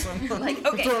gym. Like,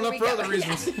 okay. Throwing here up we for go. other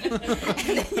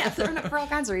reasons. Yeah, throwing up for all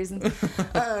kinds of reasons.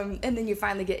 And then you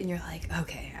finally get, and you're like,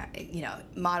 okay,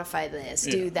 modify this,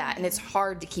 Yeah. do that. And it's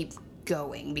hard to keep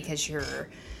going because you're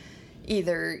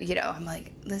either, I'm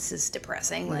like, this is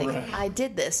depressing. Like, Right. I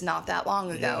did this not that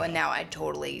long ago, Yeah. and now I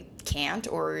totally can't,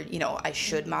 or, I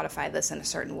should modify this in a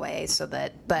certain way so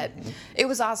that, but it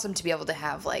was awesome to be able to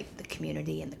have, like, the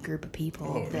community and the group of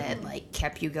people that, like,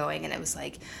 kept you going. And it was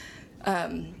like,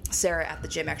 Sarah at the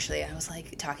gym, actually, I was,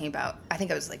 like, talking about, I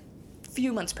think I was, like, a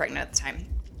few months pregnant at the time.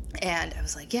 And I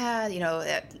was like, yeah,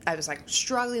 I was, like,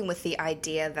 struggling with the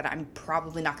idea that I'm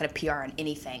probably not going to PR on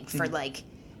anything for, like,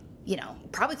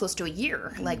 probably close to a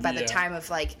year. Like, by the Yeah. time of,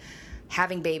 like,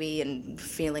 having baby and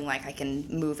feeling like I can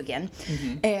move again.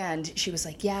 And she was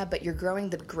like, yeah, but you're growing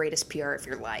the greatest PR of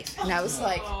your life. And I was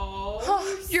like,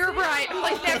 oh, you're right. I'm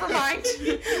like, never mind.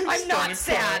 I'm not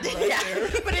sad. right Yeah.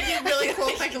 But it'd be really cool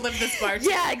if I could live this large.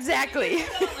 Yeah, exactly.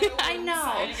 I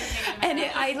know. And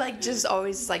I like just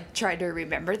always like try to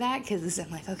remember that because I'm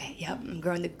like, okay, yep, I'm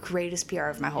growing the greatest PR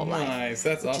of my whole life. Nice,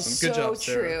 that's Which awesome. is Good so job,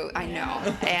 Sarah. true. I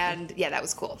know, and yeah, that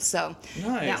was cool. So Nice, that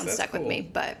one that's stuck with cool. me.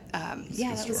 But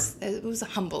yeah, good it was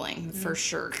humbling for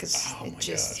sure because Oh it my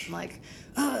just gosh. like,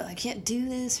 oh, I can't do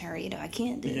this, or I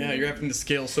can't do. Yeah, you're having to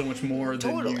scale so much more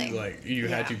than Totally. you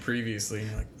had Yeah. to previously. And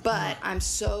you're like, But I'm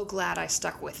so glad I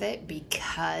stuck with it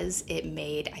because it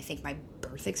made, I think, my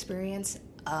birth experience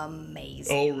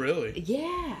amazing. oh really?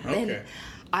 Yeah. Okay. And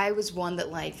I was one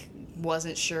that like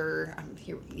wasn't sure.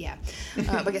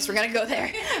 But I guess we're gonna go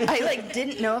there. I like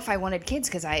didn't know if I wanted kids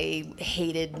because I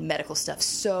hated medical stuff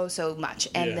so much.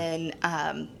 And Yeah. then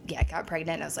I got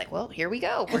pregnant. And I was like, well, here we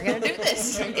go. We're gonna do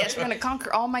this. I guess we're gonna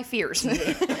conquer all my fears. And-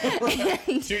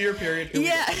 2-year period. Here we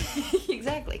go. yeah,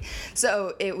 exactly.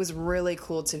 So it was really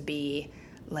cool to be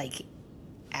like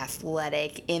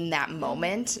athletic in that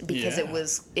moment because Yeah.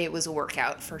 it was a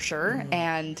workout for sure,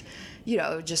 and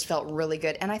it just felt really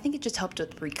good. And I think it just helped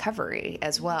with recovery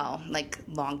as well, like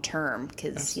long term,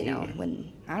 because Absolutely.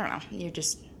 when I don't know, you're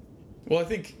just Well, I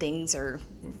think things are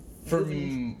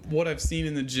from what I've seen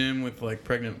in the gym with like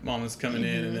pregnant mamas coming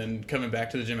in and then coming back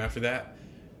to the gym after that,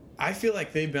 I feel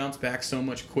like they bounce back so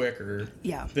much quicker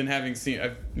Yeah. than having seen.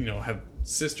 I've have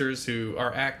sisters who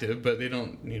are active, but they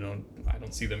don't. I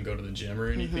don't see them go to the gym or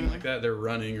anything like that. They're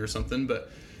running or something,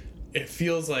 but it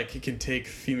feels like it can take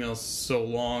females so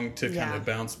long to kind Yeah. of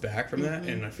bounce back from that.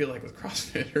 And I feel like with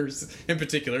CrossFitters in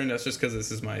particular, and that's just because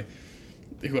this is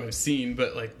who I've seen,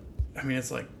 but like. I mean,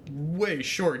 it's like way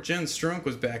short. Jen Strunk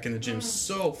was back in the gym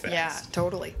so fast. yeah,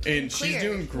 totally. And she's Cleared,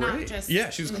 doing not great. just- Yeah,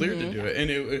 she was cleared to do it. And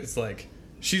it's like,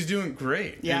 she's doing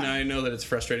great. Yeah. And I know that it's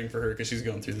frustrating for her because she's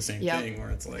going through the same Yeah. thing where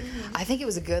it's like, I think it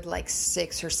was a good like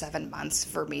 6 or 7 months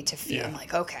for me to feel Yeah.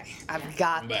 like, okay, I've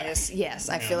got back. this. Yes,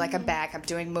 I Yeah. feel like I'm back. I'm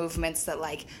doing movements that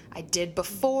like I did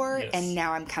before, Yes. and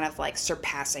now I'm kind of like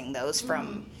surpassing those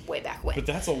from way back when. but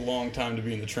that's a long time to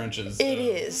be in the trenches. It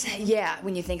is, yeah.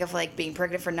 When you think of like being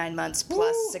pregnant for 9 months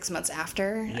plus Woo. 6 months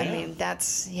after, I Yeah. mean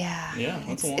that's Yeah,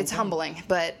 that's a long it's time. humbling,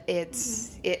 but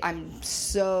I'm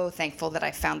so thankful that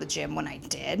I found the gym when I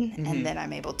did, Mm-hmm. and then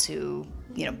I'm able to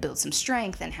build some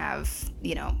strength and have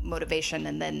motivation,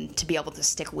 and then to be able to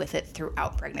stick with it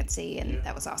throughout pregnancy, and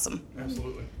that was awesome.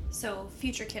 Absolutely. So,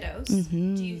 future kiddos,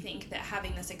 Mm-hmm. do you think that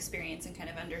having this experience and kind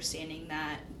of understanding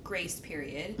that grace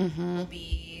period Mm-hmm. will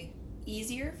be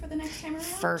easier for the next time around?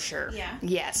 For sure. Yeah.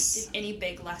 Yes. Any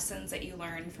big lessons that you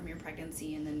learned from your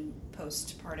pregnancy and then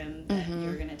postpartum that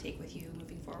you're going to take with you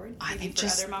moving forward? I Maybe think for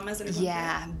just other mamas that are going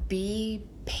yeah, be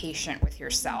patient with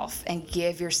yourself and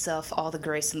give yourself all the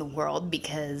grace in the world,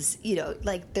 because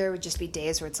like there would just be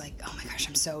days where it's like, oh my gosh,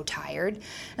 I'm so tired,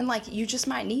 and like you just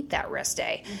might need that rest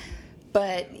day,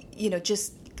 but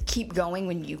just keep going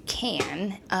when you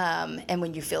can, and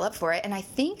when you feel up for it. And I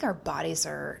think our bodies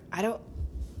are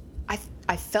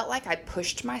I felt like I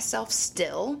pushed myself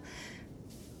still,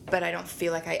 but I don't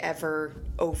feel like I ever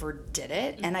overdid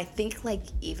it. And I think like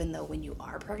even though when you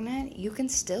are pregnant, you can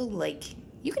still like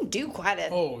you can do quite a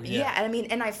Oh, yeah. I mean,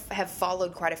 and I have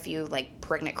followed quite a few like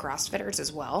pregnant CrossFitters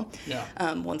as well. Yeah.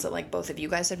 Ones that like both of you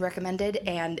guys had recommended,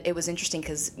 and it was interesting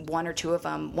because one or two of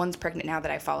them, one's pregnant now that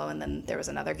I follow, and then there was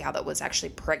another gal that was actually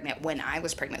pregnant when I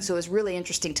was pregnant. So it was really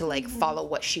interesting to like follow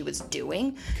what she was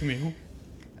doing. Camille?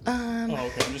 oh,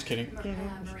 okay. I'm just kidding.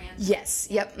 Miranda. Yes.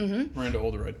 Yep. Mm-hmm. Miranda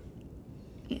Oldroyd.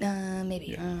 Maybe.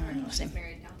 Yeah. She's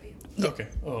married now, but Okay.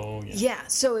 Oh, yeah. Yeah,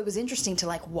 so it was interesting to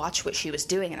like watch what she was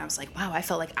doing, and I was like, wow, I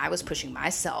felt like I was pushing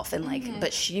myself, and like,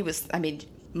 but she was, I mean,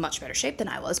 much better shape than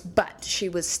I was, but she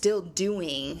was still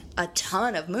doing a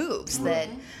ton of moves that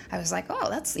I was like, oh,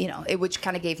 that's which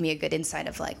kind of gave me a good insight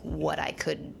of like what I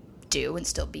could do and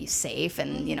still be safe,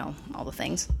 and all the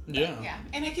things. Yeah. Yeah,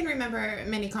 and I can remember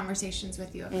many conversations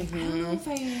with you. Of like, I don't know if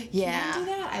I Yeah. can do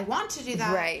that. I want to do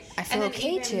that. Right. I feel And then okay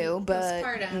even to, but-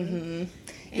 postpartum.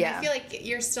 And Yeah. I feel like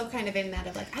you're still kind of in that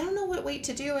of like, I don't know what weight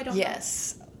to do. I don't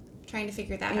Yes. know. Trying to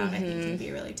figure that out, I think, can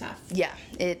be really tough. Yeah,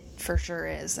 it for sure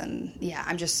is. And yeah,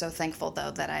 I'm just so thankful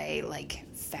though that I like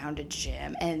found a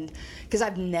gym, and because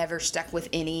I've never stuck with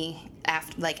any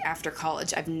after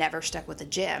college, I've never stuck with a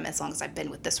gym as long as I've been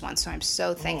with this one. So I'm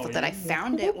so thankful that I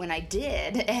found it when I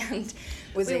did and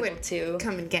was We able would to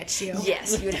come and get you.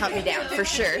 Yes, you would hunt me down for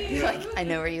sure. You're like, I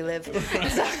know where you live.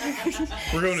 So,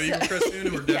 We're going to Eagle Crest soon,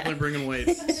 and we're definitely bringing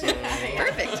weights. So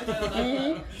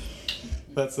perfect.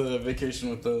 that's a vacation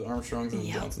with the Armstrongs and the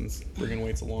Yep. Johnsons, bringing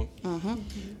weights along.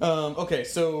 Okay,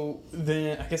 so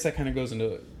then I guess that kind of goes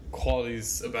into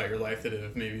qualities about your life that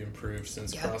have maybe improved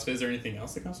since Yep. CrossFit. Is there anything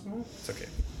else that comes to mind? It's okay.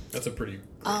 That's a pretty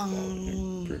great quality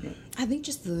improvement. I think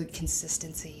just the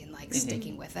consistency and like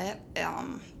sticking with it,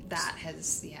 that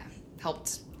has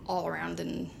helped all around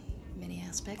in many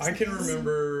aspects. I can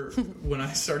remember when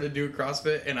I started doing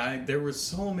CrossFit, and there was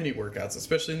so many workouts,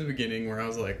 especially in the beginning, where I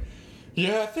was like,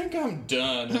 yeah, I think I'm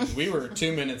done. And we were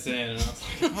 2 minutes in, and I was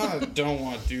like, I don't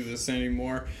want to do this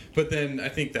anymore. But then I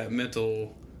think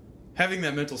having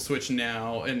that mental switch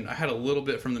now, and I had a little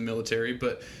bit from the military,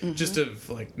 but just of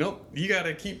like, nope, you got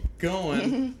to keep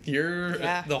going.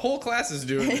 The whole class is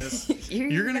doing this.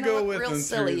 you're gonna go look with real them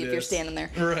silly through if you're this. standing there.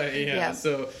 Right? Yeah.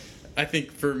 So I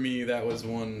think for me that was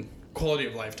one quality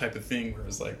of life type of thing where it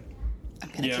was like, I'm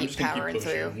gonna I'm keep just gonna powering keep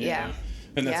pushing, through. Yeah.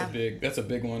 And that's a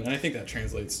big one, and I think that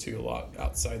translates to a lot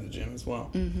outside the gym as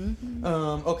well.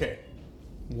 Okay,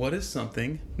 what is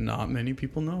something not many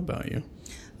people know about you?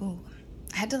 Ooh.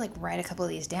 I had to like write a couple of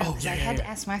these down because I had to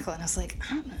ask Michael, and I was like,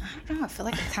 I don't know. I feel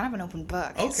like I'm kind of an open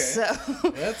book. Okay, so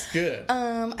that's good.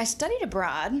 I studied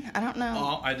abroad. I don't know.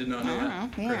 Oh, I did not know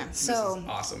that. Yeah, Great. so this is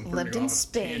awesome. We're lived going in on a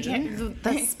Spain. tangent.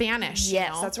 The Spanish.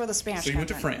 Yes, that's where the Spanish. So you went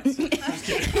to come from. France. Just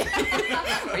kidding.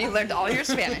 Where you learned all your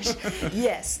Spanish.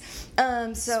 Yes.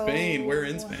 So Spain. Where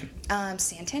in Spain?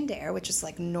 Santander, which is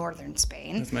like northern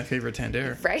Spain. That's my favorite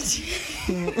Tander. Right.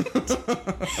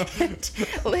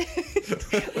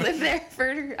 Lived there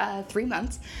for 3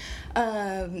 months.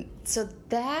 So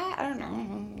that I don't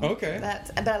know. Okay.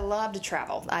 But I love to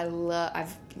travel. I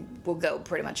will go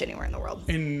pretty much anywhere in the world.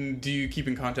 And do you keep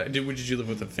in contact? Did you live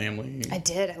with a family? I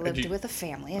did. I lived with a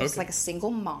family. I was Okay. like a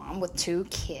single mom with 2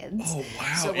 kids. Oh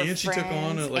wow! So we're And she took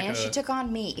on friends, she took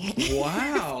on me.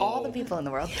 Wow. All the people in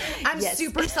the world. I'm Yes.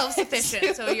 super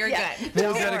self-sufficient, so you're Yeah. good. What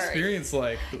was that Don't worry. experience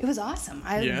like? It was awesome.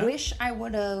 I Yeah? wish I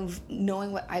would have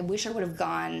I would have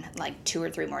gone like 2 or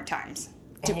 3 more times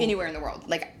to anywhere in the world.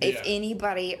 Like if Yeah.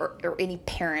 anybody or any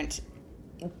parent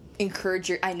encourage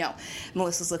your, I know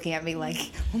Melissa's looking at me like,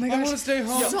 oh my I gosh, want to stay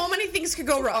home. So many things could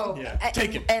go wrong. Yeah.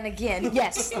 Take it. And again,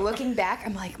 yes, looking back,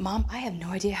 I'm like, Mom, I have no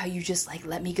idea how you just like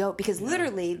let me go, because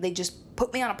literally they just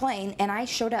put me on a plane and I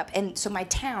showed up. And so my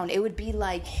town, it'd be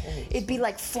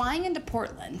like flying into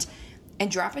Portland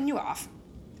and dropping you off.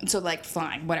 So like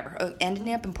flying, whatever,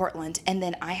 ending up in Portland, and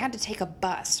then I had to take a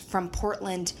bus from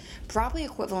Portland, probably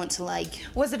equivalent to like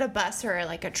Was it a bus or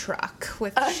like a truck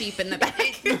with sheep in the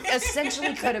back?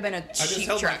 essentially could have been a I just cheap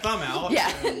held my truck. thumb out.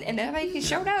 Yeah, and everybody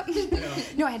showed up.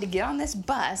 No, I had to get on this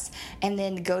bus and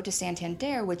then go to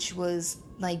Santander, which was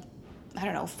like, I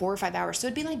don't know, 4 or 5 hours. So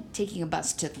it'd be like taking a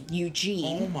bus to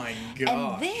Eugene. Oh my gosh.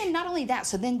 And then not only that,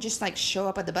 so then just like show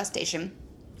up at the bus station,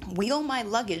 wheel my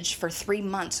luggage for 3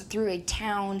 months through a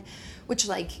town, which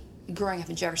like growing up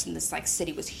in Jefferson, this like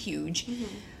city was huge.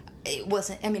 It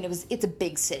wasn't, I mean, it's a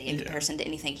big city in comparison to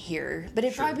anything here, but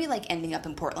it'd probably be like ending up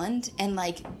in Portland and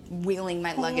like wheeling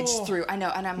my luggage through. I know,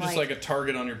 and I'm Just like a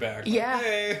target on your back. Like, yeah,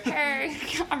 Hey,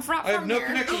 I'm from I have no here.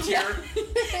 connections here.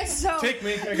 So Take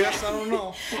me, I guess. I don't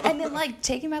know. and then like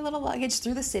taking my little luggage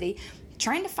through the city,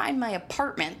 trying to find my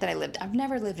apartment that I lived. I've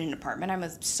never lived in an apartment. I'm a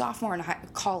sophomore in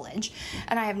college,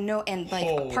 and I have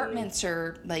apartments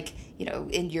are like, you know,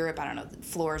 in Europe, I don't know, the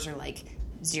floors are like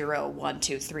 0, 1,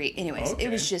 2, 3. Anyways, Okay. it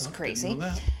was just I didn't crazy. know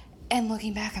that. And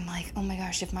looking back, I'm like, oh my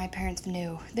gosh, if my parents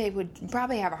knew, they would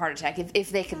probably have a heart attack if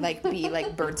they could like be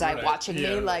like bird's eye Right. watching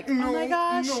Yeah. me, like, oh my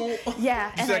gosh, yeah.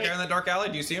 You And see that guy in the dark alley?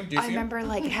 Do you see him? I remember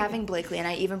like having Blakely, and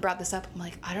I even brought this up. I'm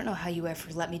like, I don't know how you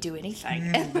ever let me do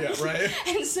anything. Yeah, right.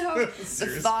 And so the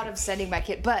Seriously. thought of sending my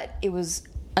kid, but it was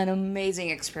an amazing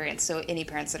experience. So any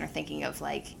parents that are thinking of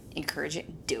like encourage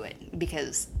it, do it,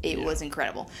 because it was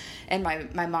incredible. And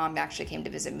my mom actually came to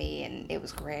visit me, and it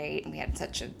was great, and we had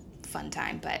such a fun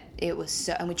time. But it was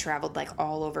so, and we traveled like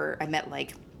all over. I met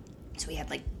like, so we had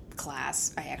like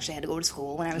class. I actually had to go to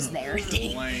school when I was there.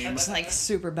 lame. It was like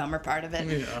super bummer part of it.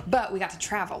 Yeah. But we got to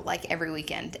travel like every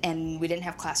weekend, and we didn't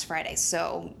have class Friday.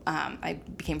 So I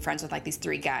became friends with like these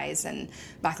 3 guys, and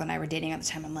Michael and I were dating at the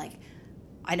time. I'm like,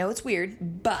 I know it's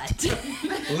weird, but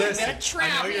Listen,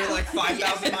 I know you're like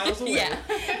 5,000 miles away. yeah,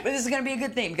 but this is gonna be a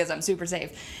good thing because I'm super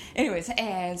safe. Anyways,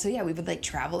 and so yeah, we would like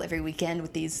travel every weekend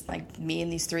with these, like, me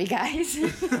and these 3 guys,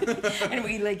 and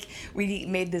we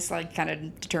made this like kind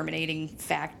of determining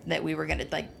fact that we were gonna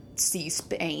like see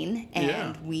Spain,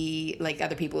 and we, like,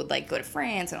 other people would like go to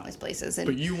France and all these places, and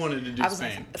But you wanted to do I was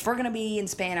Spain. like, if we're gonna be in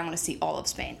Spain, I want to see all of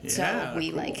Spain. Yeah, So we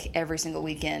cool. like every single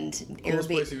weekend. Coolest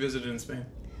Airbnb place you visited in Spain?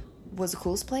 was the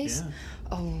coolest place. Yeah.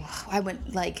 Oh, I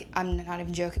went, like, I'm not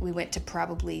even joking, we went to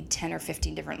probably 10 or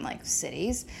 15 different like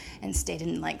cities and stayed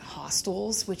in like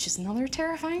hostels, which is another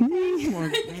terrifying thing.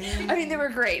 I mean, they were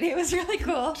great. It was really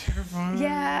cool. Terrifying.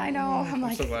 Yeah, I know. I'm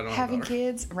like, so glad I don't have a having daughter.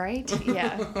 kids, right?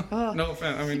 Yeah. Oh. No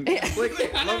offense. I mean, Blakely,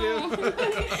 love you.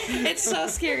 It's so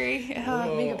scary.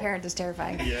 Being a parent is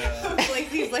terrifying. Yeah. Like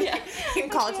he's like in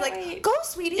college, like, go,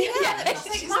 sweetie. Yeah.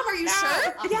 She's like, Mom, are you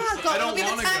sure? Yeah, go. I It'll don't be the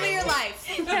wanna time go. of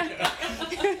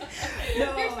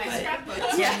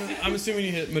I'm assuming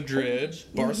you hit Madrid,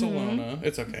 Barcelona.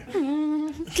 It's okay.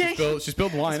 Okay. She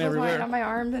spilled wine Spilled everywhere. wine on my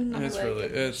arm and It's really.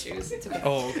 It's okay.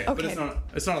 Oh, okay. But Okay.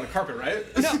 it's not on the carpet, right?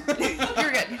 No,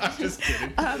 you're good. I'm just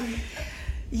kidding.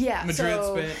 Yeah, Madrid,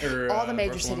 so Spain, or, all the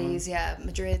major Barcelona. cities, yeah,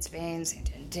 Madrid, Spain,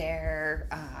 Santander.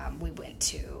 We went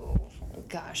to,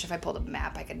 gosh, if I pulled a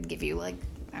map, I could give you like,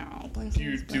 I don't know,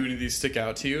 places. Do any of these stick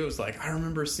out to you? It was like, I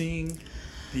remember seeing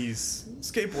these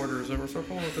skateboarders that were so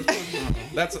cool at this place. I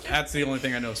don't know. That's the only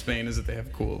thing I know of Spain is that they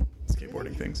have cool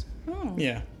skateboarding things.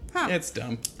 Yeah. Huh. It's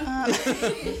dumb.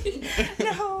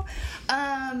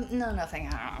 No, nothing.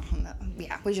 I don't know.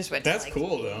 Yeah, we just went. That's to, like,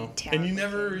 cool though. town. And you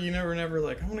never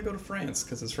like, I want to go to France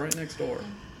because it's right next door.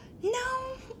 No,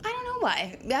 I don't know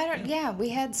why. I don't. Yeah, we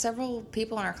had several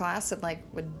people in our class that like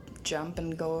would jump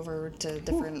and go over to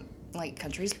different like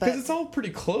countries, but Because it's all pretty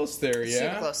close there, yeah.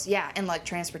 super close. Yeah, and like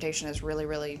transportation is really,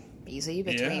 really easy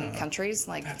between Yeah. countries.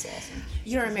 Like, That's awesome.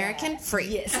 You're American? Free.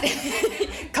 yes.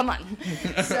 Come on.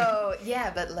 So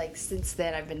yeah, but like since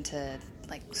then I've been to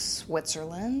like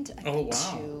Switzerland. I've Oh, been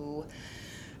wow.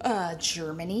 to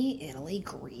Germany, Italy,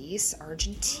 Greece,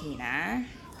 Argentina,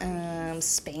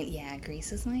 Spain. Yeah,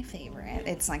 Greece is my favorite.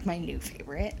 It's like my new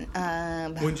favorite.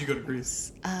 When did you go to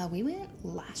Greece? We went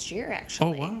last year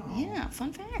actually. Oh, wow. Yeah,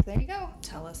 fun fact. There you go.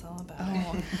 Tell us all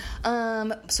about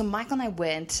it. So Michael and I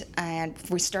went, and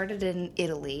we started in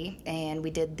Italy, and we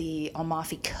did the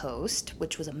Amalfi Coast,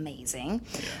 which was amazing.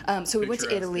 So we went to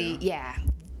Picturesque, Italy. Yeah,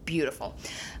 beautiful.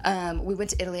 We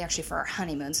went to Italy actually for our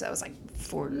honeymoon, so that was like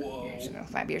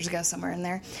 5 years ago, somewhere in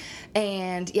there.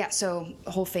 And yeah, so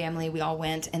the whole family, we all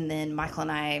went, and then Michael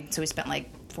and I, so we spent like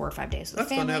 4 or 5 days with That's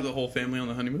the fun family. to have the whole family on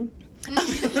the honeymoon.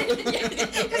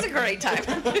 It was a great time.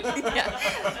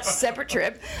 Yeah. Separate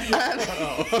trip.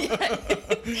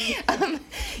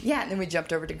 Yeah, and then we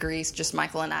jumped over to Greece, just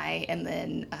Michael and I, and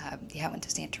then went to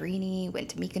Santorini, went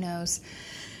to Mykonos,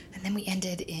 and then we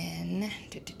ended in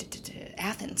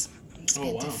Athens.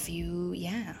 Spent wow. a few,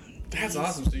 That's days.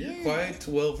 awesome. So you're quite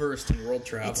well versed in world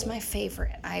travel. It's my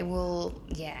favorite. I love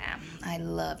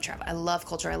travel. I love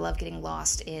culture. I love getting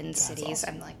lost in cities.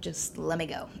 awesome. I'm like, just let me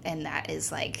go. And that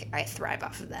is like, I thrive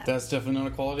off of that. That's definitely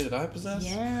not a quality that I possess.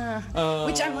 Yeah.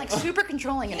 Which I'm like super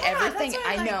controlling in everything. that's what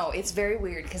I I'm know. It's very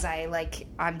weird because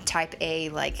I'm type A,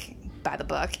 like by the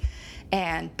book.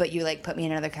 But you like put me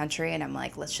in another country and I'm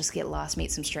like, let's just get lost,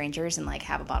 meet some strangers, and like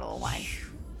have a bottle of wine.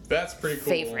 That's pretty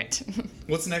cool. Favorite.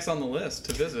 What's next on the list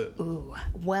to visit? Ooh,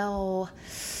 well,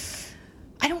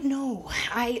 I don't know.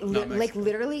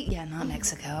 Literally, not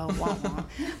Mexico. Wah,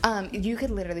 wah. You could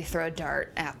literally throw a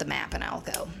dart at the map and I'll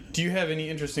go. Do you have any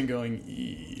interest in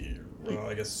going,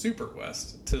 I guess, super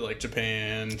west to like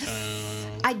Japan?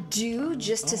 I do,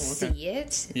 just to okay. see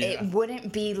it. Yeah. It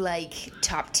wouldn't be like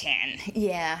top 10.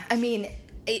 Yeah, I mean,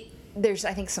 there's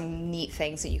I think some neat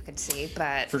things that you could see,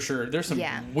 but For sure. There's some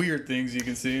Yeah. weird things you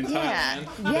can see in Yeah.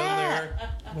 Thailand. Down Yeah.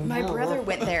 there. my brother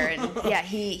went there and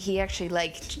he actually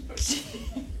like.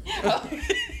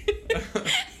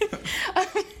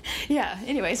 Yeah.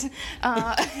 Anyways,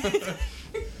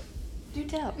 do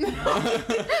tell.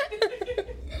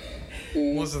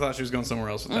 Melissa thought she was going somewhere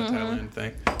else with that Thailand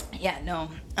thing. Yeah, no.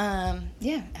 I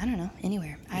don't know.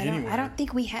 Anywhere. I Anywhere. don't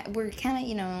think we're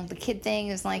kind of, the kid thing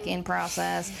is like in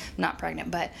process. I'm not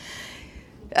pregnant, but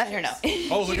I don't know.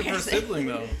 Oh, looking for a sibling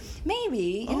though.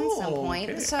 Maybe at some point.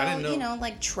 okay. So, I didn't know.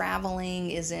 like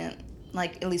traveling isn't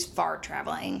like at least far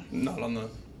traveling, Not on the.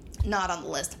 not on the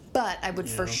list. But I would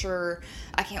for sure.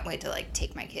 I can't wait to like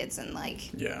take my kids and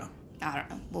like Yeah. I don't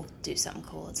know. We'll do something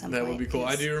cool at some That point. would be cool. I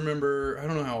 'cause- do remember. I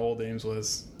don't know how old Ames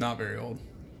was. Not very old.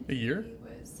 A year.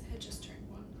 Had just turned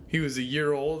 1. He was a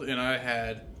year old, and I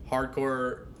had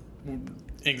hardcore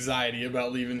anxiety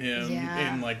about leaving him Yeah.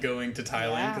 and like going to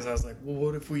Thailand Yeah. because I was like, well,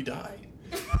 what if we die?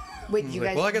 Wait, I was you like,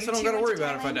 guys? well, I guess I you don't two got to went worry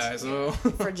about it if I Thailand? die. So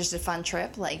For just a fun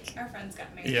trip, like. Our friends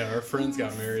got married. yeah, our friends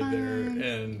got married there,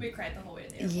 and We cried the whole way to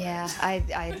the airport. Yeah,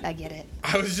 I get it.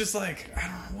 I was just like, I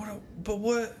don't know what.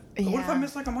 What if I Yeah.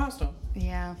 miss like a milestone?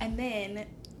 Yeah. And then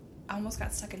I almost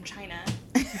got stuck in China.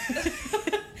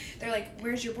 They're like,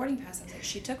 "Where's your boarding pass?" I was like,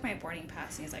 "She took my boarding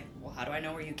pass." And he's like, "Well, how do I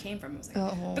know where you came from?" I was like,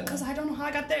 Oh. "Because I don't know how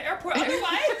I got to the airport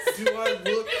otherwise." Do I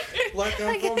look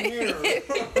like I'm from here?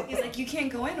 He's like, "You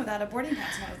can't go in without a boarding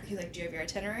pass." And he's like, "Do you have your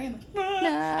itinerary?" I'm like,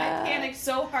 I panicked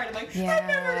so hard. I'm like, Yeah. "I'm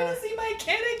never gonna see my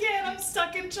kid again. I'm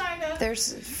stuck in China."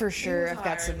 There's for sure. was I've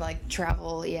got some hard. like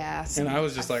travel. Yeah. And I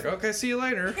was just like, okay, see you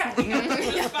later.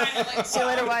 It's fine. I'm like, See you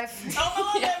later, wife.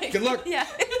 "Oh, no, Good luck. Yeah.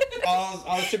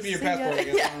 I'll ship you your passport. I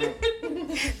guess. I don't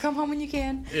know. Come home when you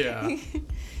can. Yeah.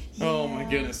 Oh my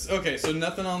goodness. Okay, so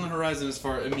nothing on the horizon as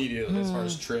far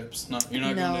as trips. You're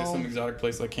not going to some exotic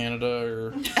place like Canada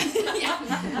or.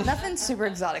 Nothing super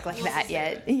exotic like that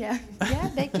yet. Yeah. Yeah,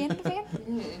 big Canada fan?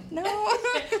 No.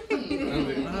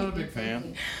 Not a big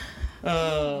fan.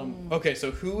 Okay,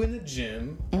 so who in the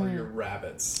gym are your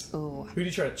rabbits? Ooh. Who do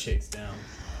you try to chase down?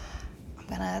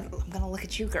 I'm gonna look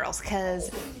at you girls,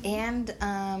 just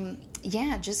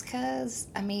cause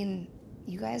I mean,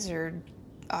 you guys are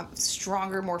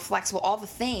stronger, more flexible, all the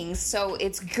things. So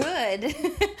it's good.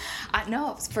 I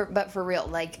know, but for real,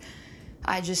 like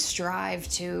I just strive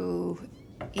to,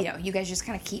 you guys just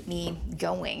kind of keep me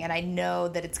going, and I know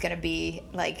that it's gonna be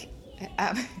like,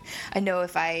 I know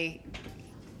if I.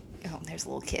 Oh, there's a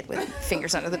little kid with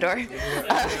fingers under the door.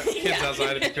 Kids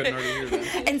outside if you couldn't already hear them.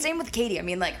 And same with Katie. I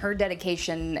mean, like, her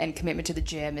dedication and commitment to the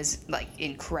gym is, like,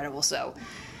 incredible. So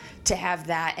to have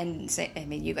that, and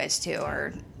you guys, too,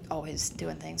 are always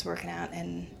doing things, working out.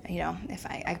 And, if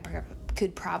I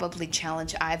could probably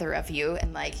challenge either of you,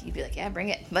 and, like, you'd be like, yeah, bring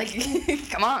it. Like,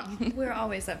 come on. We're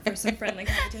always up for some friendly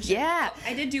competition. Yeah.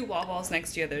 I did do wall balls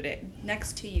next to you the other day,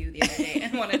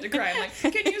 and wanted to cry. I'm like,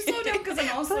 can you slow down? Because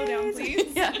I'll slow down,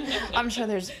 please. Yeah. I'm sure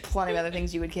there's plenty of other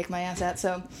things you would kick my ass at,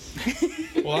 so.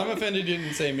 Well, I'm offended you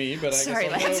didn't say me, but Sorry,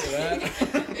 I guess I'll Lance. go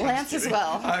with that. Lance as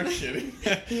well. I'm kidding.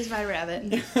 He's my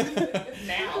rabbit.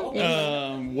 Now.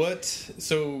 What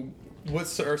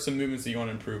are some movements that you want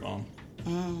to improve on?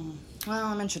 Well,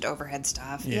 I mentioned overhead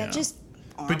stuff. Yeah. Just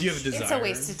But do you have a desire? It's a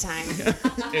waste of time.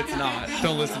 It's not.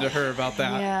 Don't listen to her about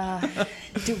that. Yeah.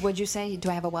 What'd you say? Do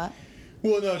I have a what?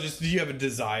 Well, no, just do you have a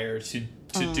desire to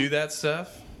do that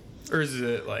stuff? Or is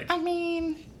it like... I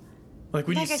mean... Like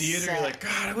when like you I see it, or said- you're like,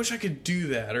 God, I wish I could do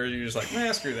that. Or you're just like,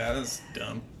 nah, screw that. That's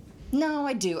dumb. No,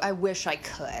 I do. I wish I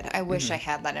could. I wish I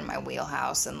had that in my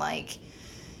wheelhouse and, like,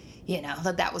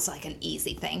 that was like an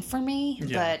easy thing for me.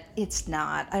 Yeah. But it's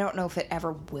not. I don't know if it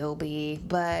ever will be.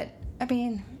 But, I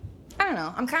mean, I don't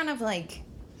know. I'm kind of like...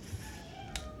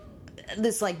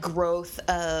 this like growth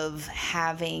of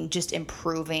having just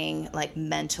improving like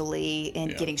mentally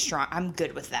and getting strong. I'm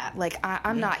good with that. Like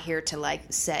I'm not here to like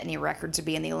set any records to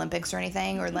be in the Olympics or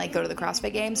anything or like go to the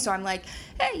CrossFit Games. So I'm like,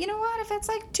 hey, you know what? If it's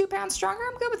like 2 pounds stronger,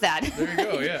 I'm good with that. There you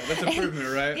go. Yeah, that's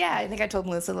improvement, right? Yeah, I think I told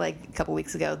Melissa like a couple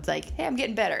weeks ago, like, hey, I'm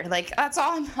getting better. Like that's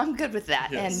all. I'm good with that.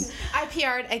 Yes. I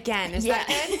PR'd again. Is that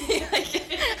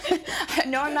good?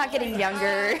 No, I'm not getting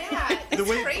younger. Yeah,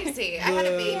 it's crazy. I had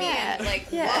a baby and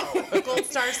whoa, gold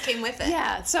stars came with it.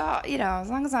 Yeah, so, as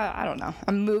long as I don't know,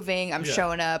 I'm moving, I'm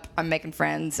showing up, I'm making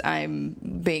friends, I'm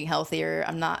being healthier,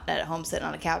 I'm not at home sitting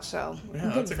on a couch, so Yeah, I'm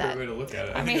good that's with a great that. way to look at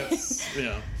it. I think that's,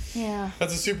 Yeah.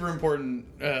 that's a super important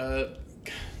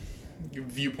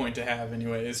viewpoint to have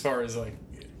anyway, as far as like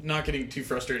not getting too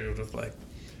frustrated with like,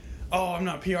 oh, I'm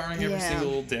not PRing every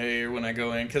single day or when I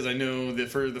go in, because I know that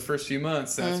for the first few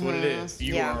months, that's what it is.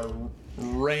 You are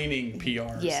raining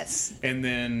PRs. Yes. And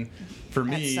then for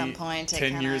me, At some point, it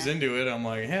 10 years kinda- into it, I'm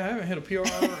like, yeah, I haven't hit a PR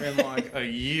in like a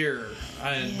year.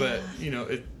 But,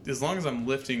 as long as I'm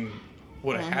lifting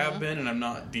what I have been and I'm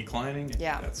not declining,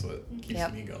 that's what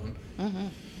keeps me going.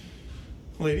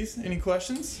 Ladies, any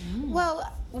questions?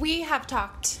 Well, we have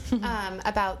talked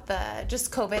about the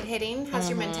just COVID hitting. Has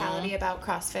your mentality about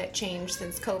CrossFit changed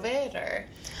since COVID, or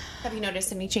have you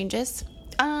noticed any changes?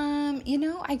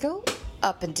 I go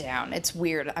up and down. It's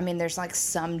weird. I mean, there's like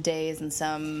some days and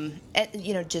some, I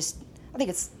think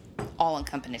it's all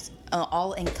encompassing.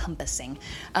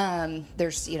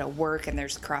 There's, work and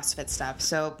there's CrossFit stuff.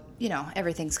 So,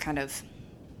 everything's kind of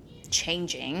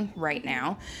changing right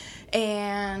now.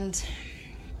 And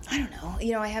I don't know,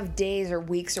 I have days or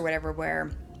weeks or whatever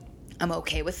where I'm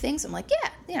okay with things. I'm like,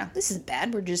 this isn't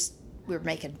bad. We're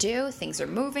making do. Things are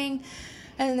moving.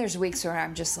 And then there's weeks where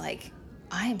I'm just like,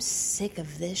 I am sick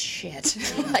of this shit.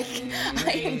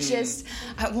 I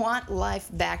want life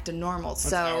back to normal. That's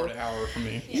so hour to hour for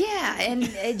me. Yeah, and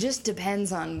it just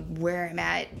depends on where I'm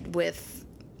at with,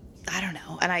 I don't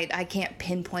know, and I can't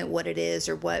pinpoint what it is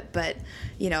or what, but,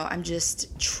 I'm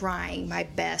just trying my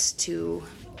best to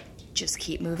just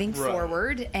keep moving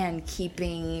forward and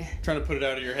keeping... Trying to put it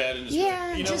out of your head and just be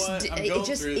like, you know what? I'm going it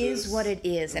just through is this. what it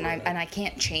is, and I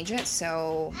can't change it,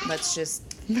 so let's just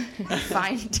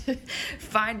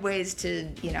find ways to,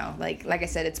 like I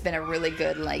said, it's been a really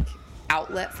good,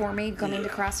 outlet for me going into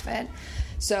CrossFit.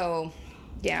 So,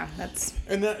 yeah, that's...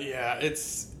 And that, it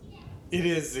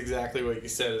is exactly what you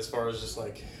said as far as just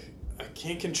I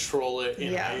can't control it,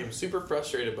 and I am super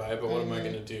frustrated by it, but what am I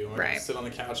going to do? Am I going to sit on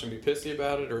the couch and be pissy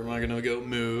about it, or am I going to go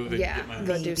move and get my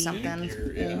go do something.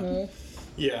 Gear?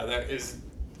 Yeah, that is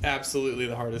absolutely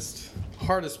the hardest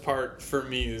part for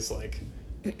me is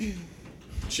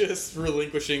just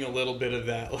relinquishing a little bit of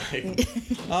that, like,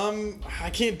 I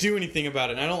can't do anything about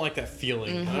it. And I don't like that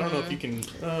feeling. I don't know if you can.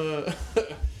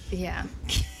 Yeah.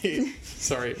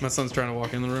 Sorry, my son's trying to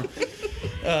walk in the room.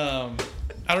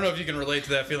 I don't know if you can relate to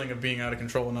that feeling of being out of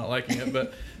control and not liking it,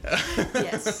 but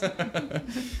Yes.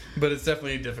 but it's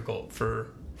definitely difficult for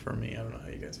me. I don't know how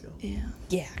you guys feel. Yeah.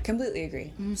 Yeah, completely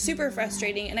agree. Super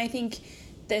frustrating, and I think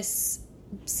this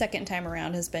second time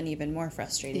around has been even more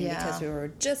frustrating Yeah. because we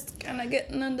were just kind of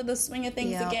getting into the swing of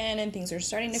things Yeah. again, and things are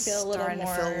starting to feel a little Starting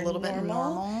more to feel a little bit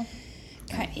normal.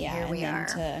 Yeah, Here and we then are.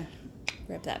 to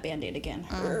rip that Band-Aid again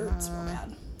hurts real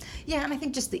bad. Yeah, and I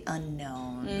think just the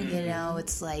unknown. You know,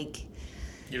 it's like,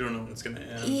 You don't know when it's gonna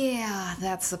end. yeah,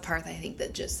 that's the part I think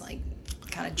that just like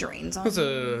kind of drains on. That's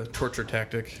a torture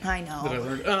tactic I know. that I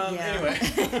learned. Yeah.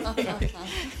 Anyway.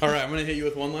 All right, I'm going to hit you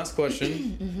with one last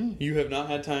question. You have not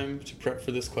had time to prep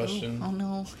for this question. Oh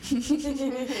no.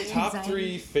 Top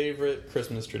 3 favorite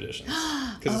Christmas traditions.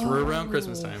 Because we're around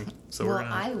Christmas time. So Well, we're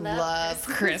going I to... love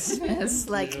Christmas.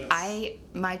 Like Yes.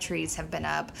 my trees have been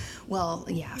up. Well,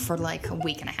 yeah, for like a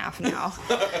week and a half now.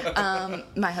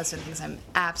 My husband thinks I'm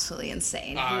absolutely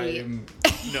insane. I'm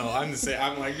the same.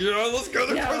 I'm like, let's go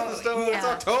to Christmas stuff. It's yeah.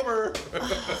 October.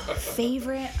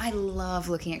 Favorite? I love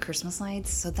looking at Christmas lights,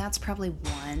 so that's probably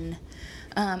one.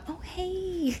 Oh,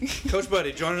 hey. Coach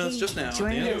Buddy joining us just now at the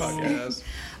Joining end of the us.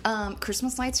 podcast.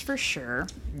 Christmas lights for sure.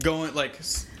 Going, like,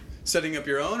 setting up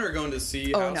your own or going to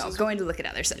see Oh houses? no, going to look at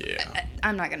others. Yeah.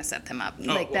 I'm not going to set them up. Oh,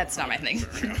 Like well, that's not my okay, thing.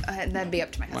 fair enough. That'd be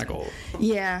up to my husband. Michael.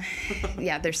 Yeah,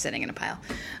 yeah, they're sitting in a pile.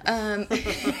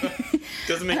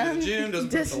 Doesn't make it to the gym, doesn't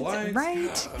put up the lights.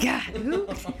 Right? God,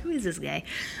 who is this guy?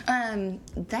 I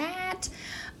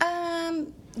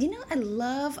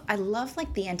love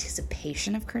like the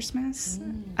anticipation of Christmas.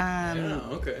 Yeah,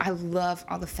 okay. I love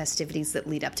all the festivities that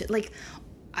lead up to it. Like,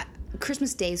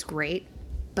 Christmas Day is great,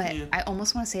 but Yeah. I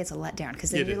almost want to say it's a letdown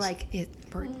because then It you're is. like,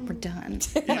 we're done.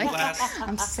 Like,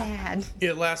 I'm sad.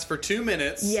 It lasts for 2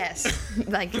 minutes. Yes,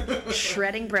 like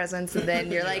shredding presents, and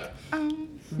then you're like,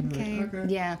 okay,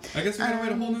 yeah. I guess we're going to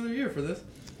wait a whole nother year for this.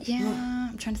 Yeah,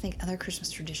 I'm trying to think other Christmas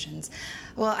traditions.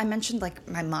 Well, I mentioned like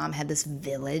my mom had this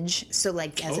village. So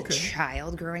like as a Okay.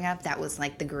 child growing up, that was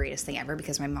like the greatest thing ever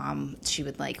because my mom, she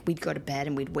would like, we'd go to bed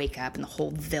and we'd wake up and the whole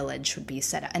village would be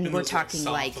set up. And, And we're those, talking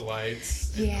soft like,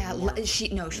 lights. yeah,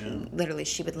 literally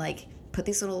she would like put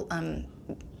these little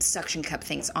suction cup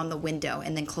things on the window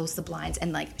and then close the blinds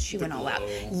and like she went all out. glow.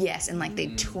 Yes, and like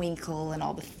they'd twinkle and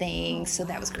all the things. So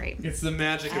that was great. It's the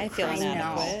magic of I feel Christmas. I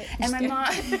know. inadequate. And my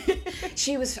mom,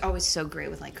 she was always so great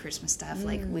with like Christmas stuff.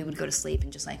 Like we would go to sleep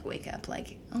and just like wake up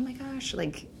like, oh my gosh,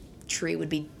 like tree would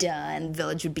be done,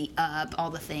 village would be up, all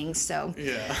the things. So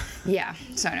Yeah. yeah.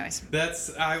 So anyways,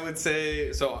 That's, I would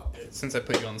say, so since I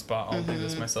put you on the spot, I'll do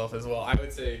this myself as well. I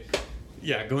would say,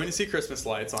 yeah, going to see Christmas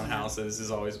lights on houses is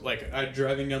always, like, I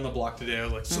driving down the block today, I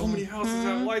was like, so many houses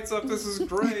have lights up, this is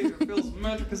great, it feels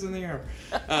magic is in the air.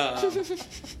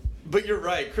 But you're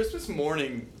right, Christmas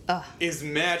morning is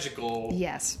magical.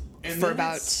 yes. And For then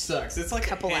about it sucks. It's like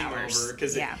couple a hours. hangover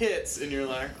because Yeah. it hits and you're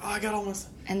like, oh, I got almost.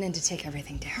 and then to take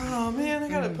everything down. Oh man, I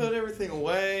gotta put everything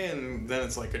away, and then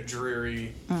it's like a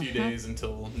dreary few days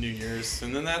until New Year's,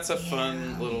 and then that's a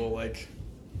fun little like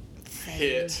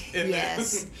hit. And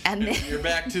Yes. then, And then you're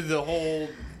back to the whole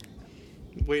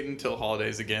wait until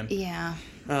holidays again. yeah.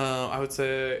 I would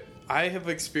say I have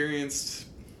experienced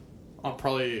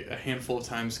probably a handful of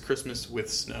times Christmas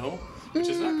with snow, which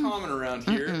is not common around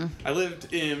here. I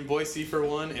lived in Boise for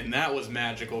one, and that was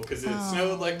magical because it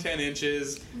snowed like 10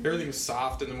 inches. Everything was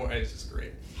soft in the morning. It's just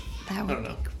great. That I would don't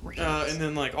know. be great. And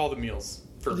then like all the meals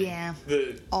for me. Yeah.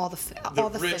 The all the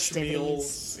rich festivities,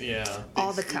 meals, yeah.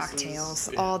 all the excuses, cocktails,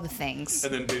 yeah. all the things.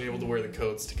 And then being able to wear the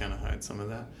coats to kind of hide some of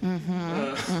that.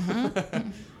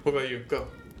 What about you? Go.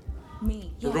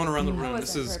 Me. We're going around the I room. wasn't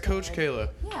This is prepared. Coach Kayla.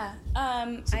 Yeah. a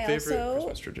I favorite also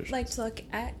Christmas traditions? like to look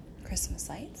at Christmas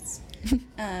lights,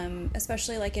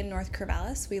 especially like in North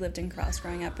Corvallis. We lived in Corvallis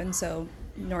growing up, and so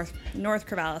North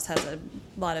Corvallis has a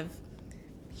lot of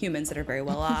humans that are very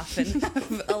well off and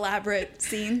have elaborate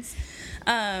scenes.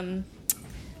 I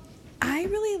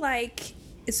really like.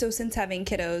 So since having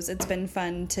kiddos, it's been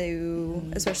fun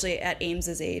to, especially at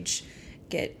Ames's age,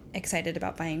 get excited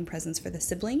about buying presents for the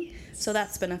sibling. So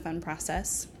that's been a fun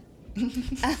process. Sorry,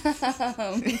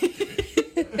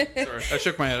 I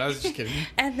shook my head. I was just kidding.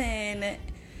 And then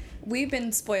we've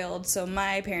been spoiled. So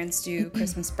my parents do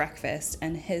Christmas breakfast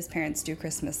and his parents do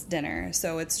Christmas dinner.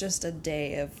 So it's just a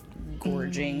day of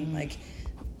gorging, like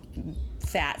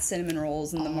fat cinnamon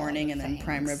rolls in the morning and then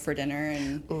prime rib for dinner,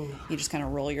 and you just kind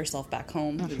of roll yourself back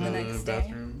home the next day.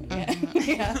 Bathroom.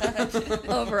 Yeah.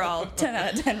 Overall, 10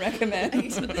 out of 10 recommend.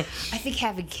 I think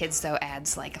having kids though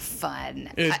adds like a fun.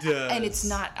 It does. And it's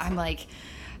not. I'm like,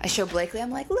 I show Blakely.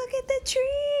 I'm like, look at the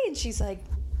tree, and she's like,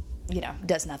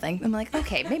 does nothing. I'm like,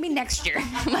 okay, maybe next year.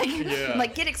 I'm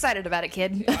like, get excited about it,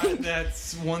 kid.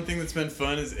 That's one thing that's been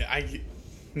fun is I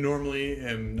normally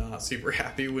am not super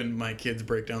happy when my kids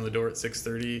break down the door at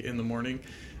 6:30 in the morning.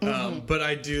 But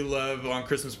I do love on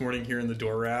Christmas morning hearing the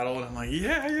door rattle, and I'm like,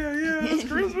 yeah, it's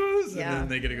Christmas. Yeah. And then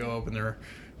they get to go open their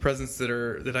presents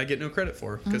that I get no credit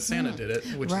for because Santa did it,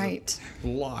 which is a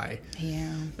lie.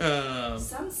 Yeah.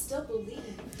 Some still believe.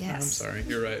 Yes. I'm sorry,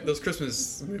 you're right. Those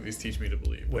Christmas movies teach me to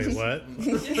believe. Wait, what?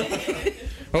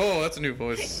 Oh, that's a new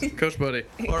voice, Coach Buddy.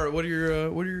 All right, what are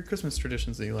your Christmas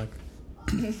traditions that you like?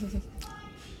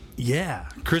 Yeah,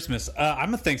 Christmas.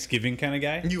 I'm a Thanksgiving kind of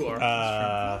guy. You are.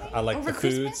 I like Over the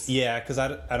foods. Christmas? Yeah, because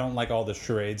I don't like all the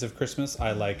charades of Christmas.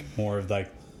 I like more of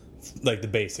like the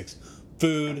basics: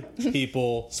 food,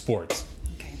 people, sports.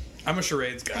 I'm a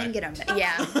charades I guy. can get on that.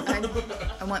 Yeah.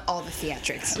 I want all the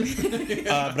theatrics.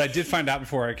 But I did find out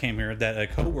before I came here that a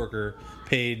coworker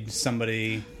paid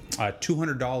somebody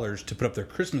 $200 to put up their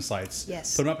Christmas lights.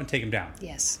 Yes. Put them up and take them down.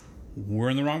 Yes. We're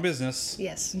in the wrong business.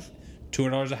 Yes.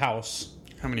 $200 a house.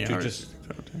 How many to hours? just-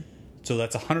 So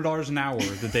that's $100 an hour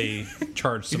that they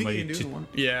charge You think somebody you can do to. one?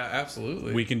 Yeah,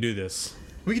 absolutely. We can do this,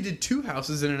 We could do 2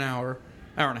 houses in an hour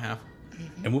and a half.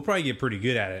 and we'll probably get pretty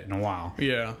good at it in a while.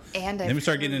 Yeah. And Then we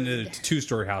start getting into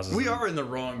 2-story houses. We are in the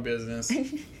wrong business. All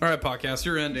right, podcast,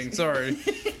 you're ending. Sorry.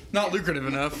 Not lucrative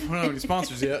enough. We don't have any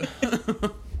sponsors yet.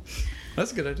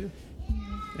 That's a good idea.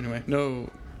 Anyway, no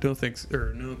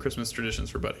Christmas traditions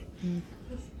for Buddy.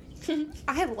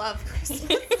 I love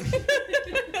Christmas.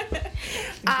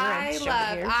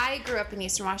 I grew up in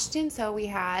Eastern Washington, so we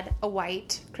had a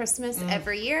white Christmas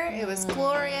every year. It was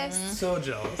glorious. So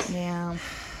jealous. Yeah.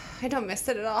 I don't miss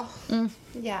it at all.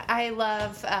 Yeah, I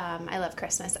love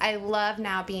Christmas. I love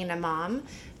now being a mom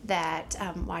that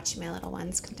watching my little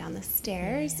ones come down the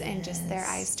stairs and just their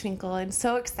eyes twinkle and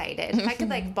so excited. If I could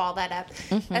like ball that up,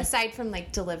 aside from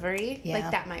like delivery, Yeah. like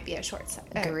that might be a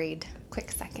Agreed.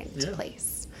 quick second Yeah.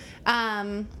 place.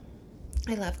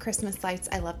 I love Christmas lights.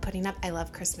 I love putting up. I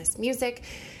love Christmas music.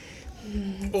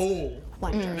 Oh.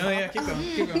 Wonderful. No, yeah, keep going.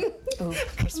 Keep going. Ooh,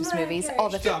 Christmas movies. All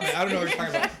the Stop it. I don't know what you're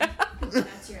talking about.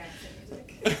 That's your exit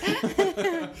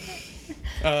music.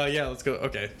 Yeah, let's go.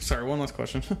 Okay, sorry, one last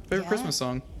question. Favorite Yeah. Christmas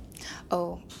song?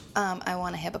 Oh, I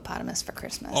want a hippopotamus for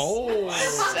Christmas. Oh.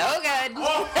 So good.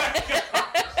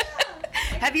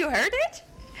 Have you heard it?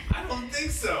 I don't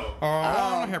think so.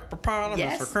 Oh, hippopotamus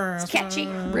Yes. for Christmas. It's catchy.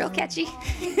 Real catchy.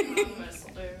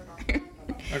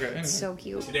 Okay, anyway. So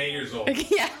cute. Today 8 years old. Yeah. I don't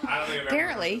think I've ever heard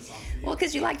Apparently. that song. Well,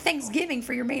 because you like Thanksgiving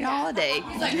for your main holiday. You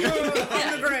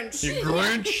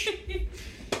Grinch.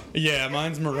 Yeah,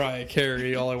 mine's Mariah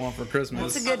Carey. All I want for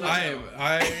Christmas. That's a good one.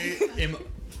 I am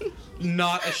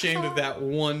not ashamed of that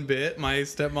one bit. My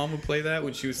stepmom would play that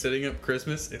when she was setting up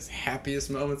Christmas. It's happiest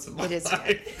moments of my It is good.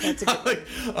 life. That's a good one.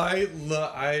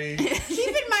 I Keep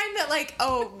in mind that like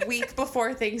a week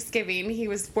before Thanksgiving, he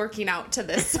was working out to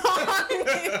this song.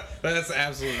 that's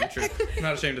absolutely true. I'm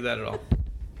not ashamed of that at all.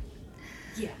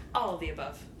 Yeah, all of the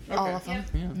above. All of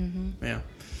them. Yeah.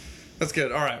 That's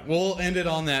good. All right. We'll end it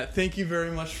on that. Thank you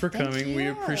very much for coming. We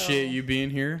you. appreciate you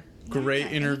being here. Great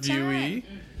interviewee.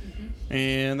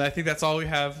 And I think that's all we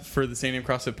have for the St. Name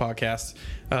CrossFit podcast.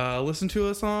 Listen to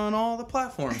us on all the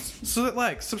platforms. So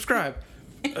subscribe.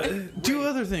 Do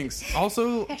other things.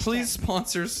 Also, please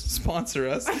sponsor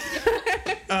us.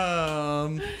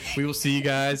 We will see you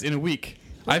guys in a week.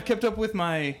 I've kept up with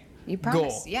my You goal.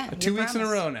 promise. Yeah. 2 you weeks in a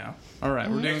promise. row now. All right,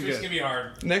 we're doing Next week's good. gonna be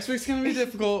hard. Next week's gonna be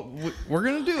difficult. We're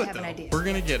gonna do it have an though. idea. We're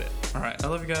gonna get it. All right, I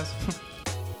love you guys.